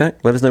us some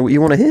feedback. Let us know what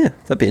you want to hear.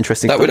 That'd be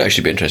interesting. That would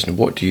actually be interesting.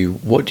 What do you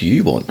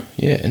want?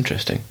 Yeah,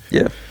 interesting.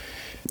 Yeah.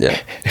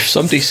 If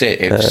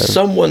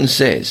someone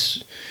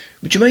says,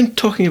 would you mind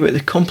talking about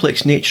the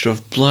complex nature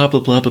of blah blah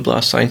blah blah blah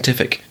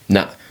scientific?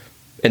 Nah,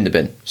 in the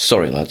bin.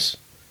 Sorry, lads.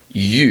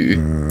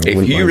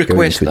 If you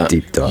request that,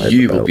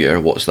 you will be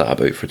our What's That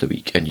About for the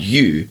week, and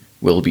you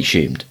will be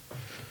shamed.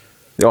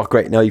 Oh,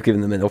 great. Now you've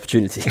given them an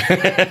opportunity.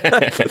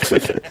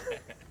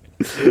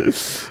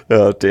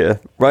 Oh, dear.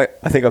 Right.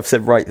 I think I've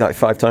said right like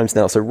 5 times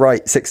now. So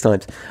right 6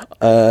 times.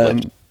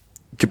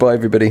 Goodbye,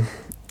 everybody.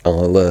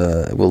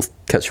 We'll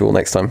catch you all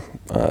next time.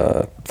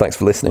 Thanks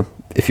for listening.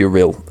 If you're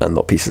real and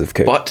not pieces of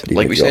code. But,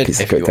 like we said,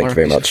 if you are a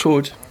piece of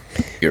code,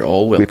 you're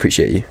all welcome. We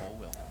appreciate you.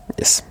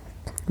 Yes.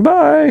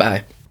 Bye.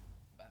 Bye.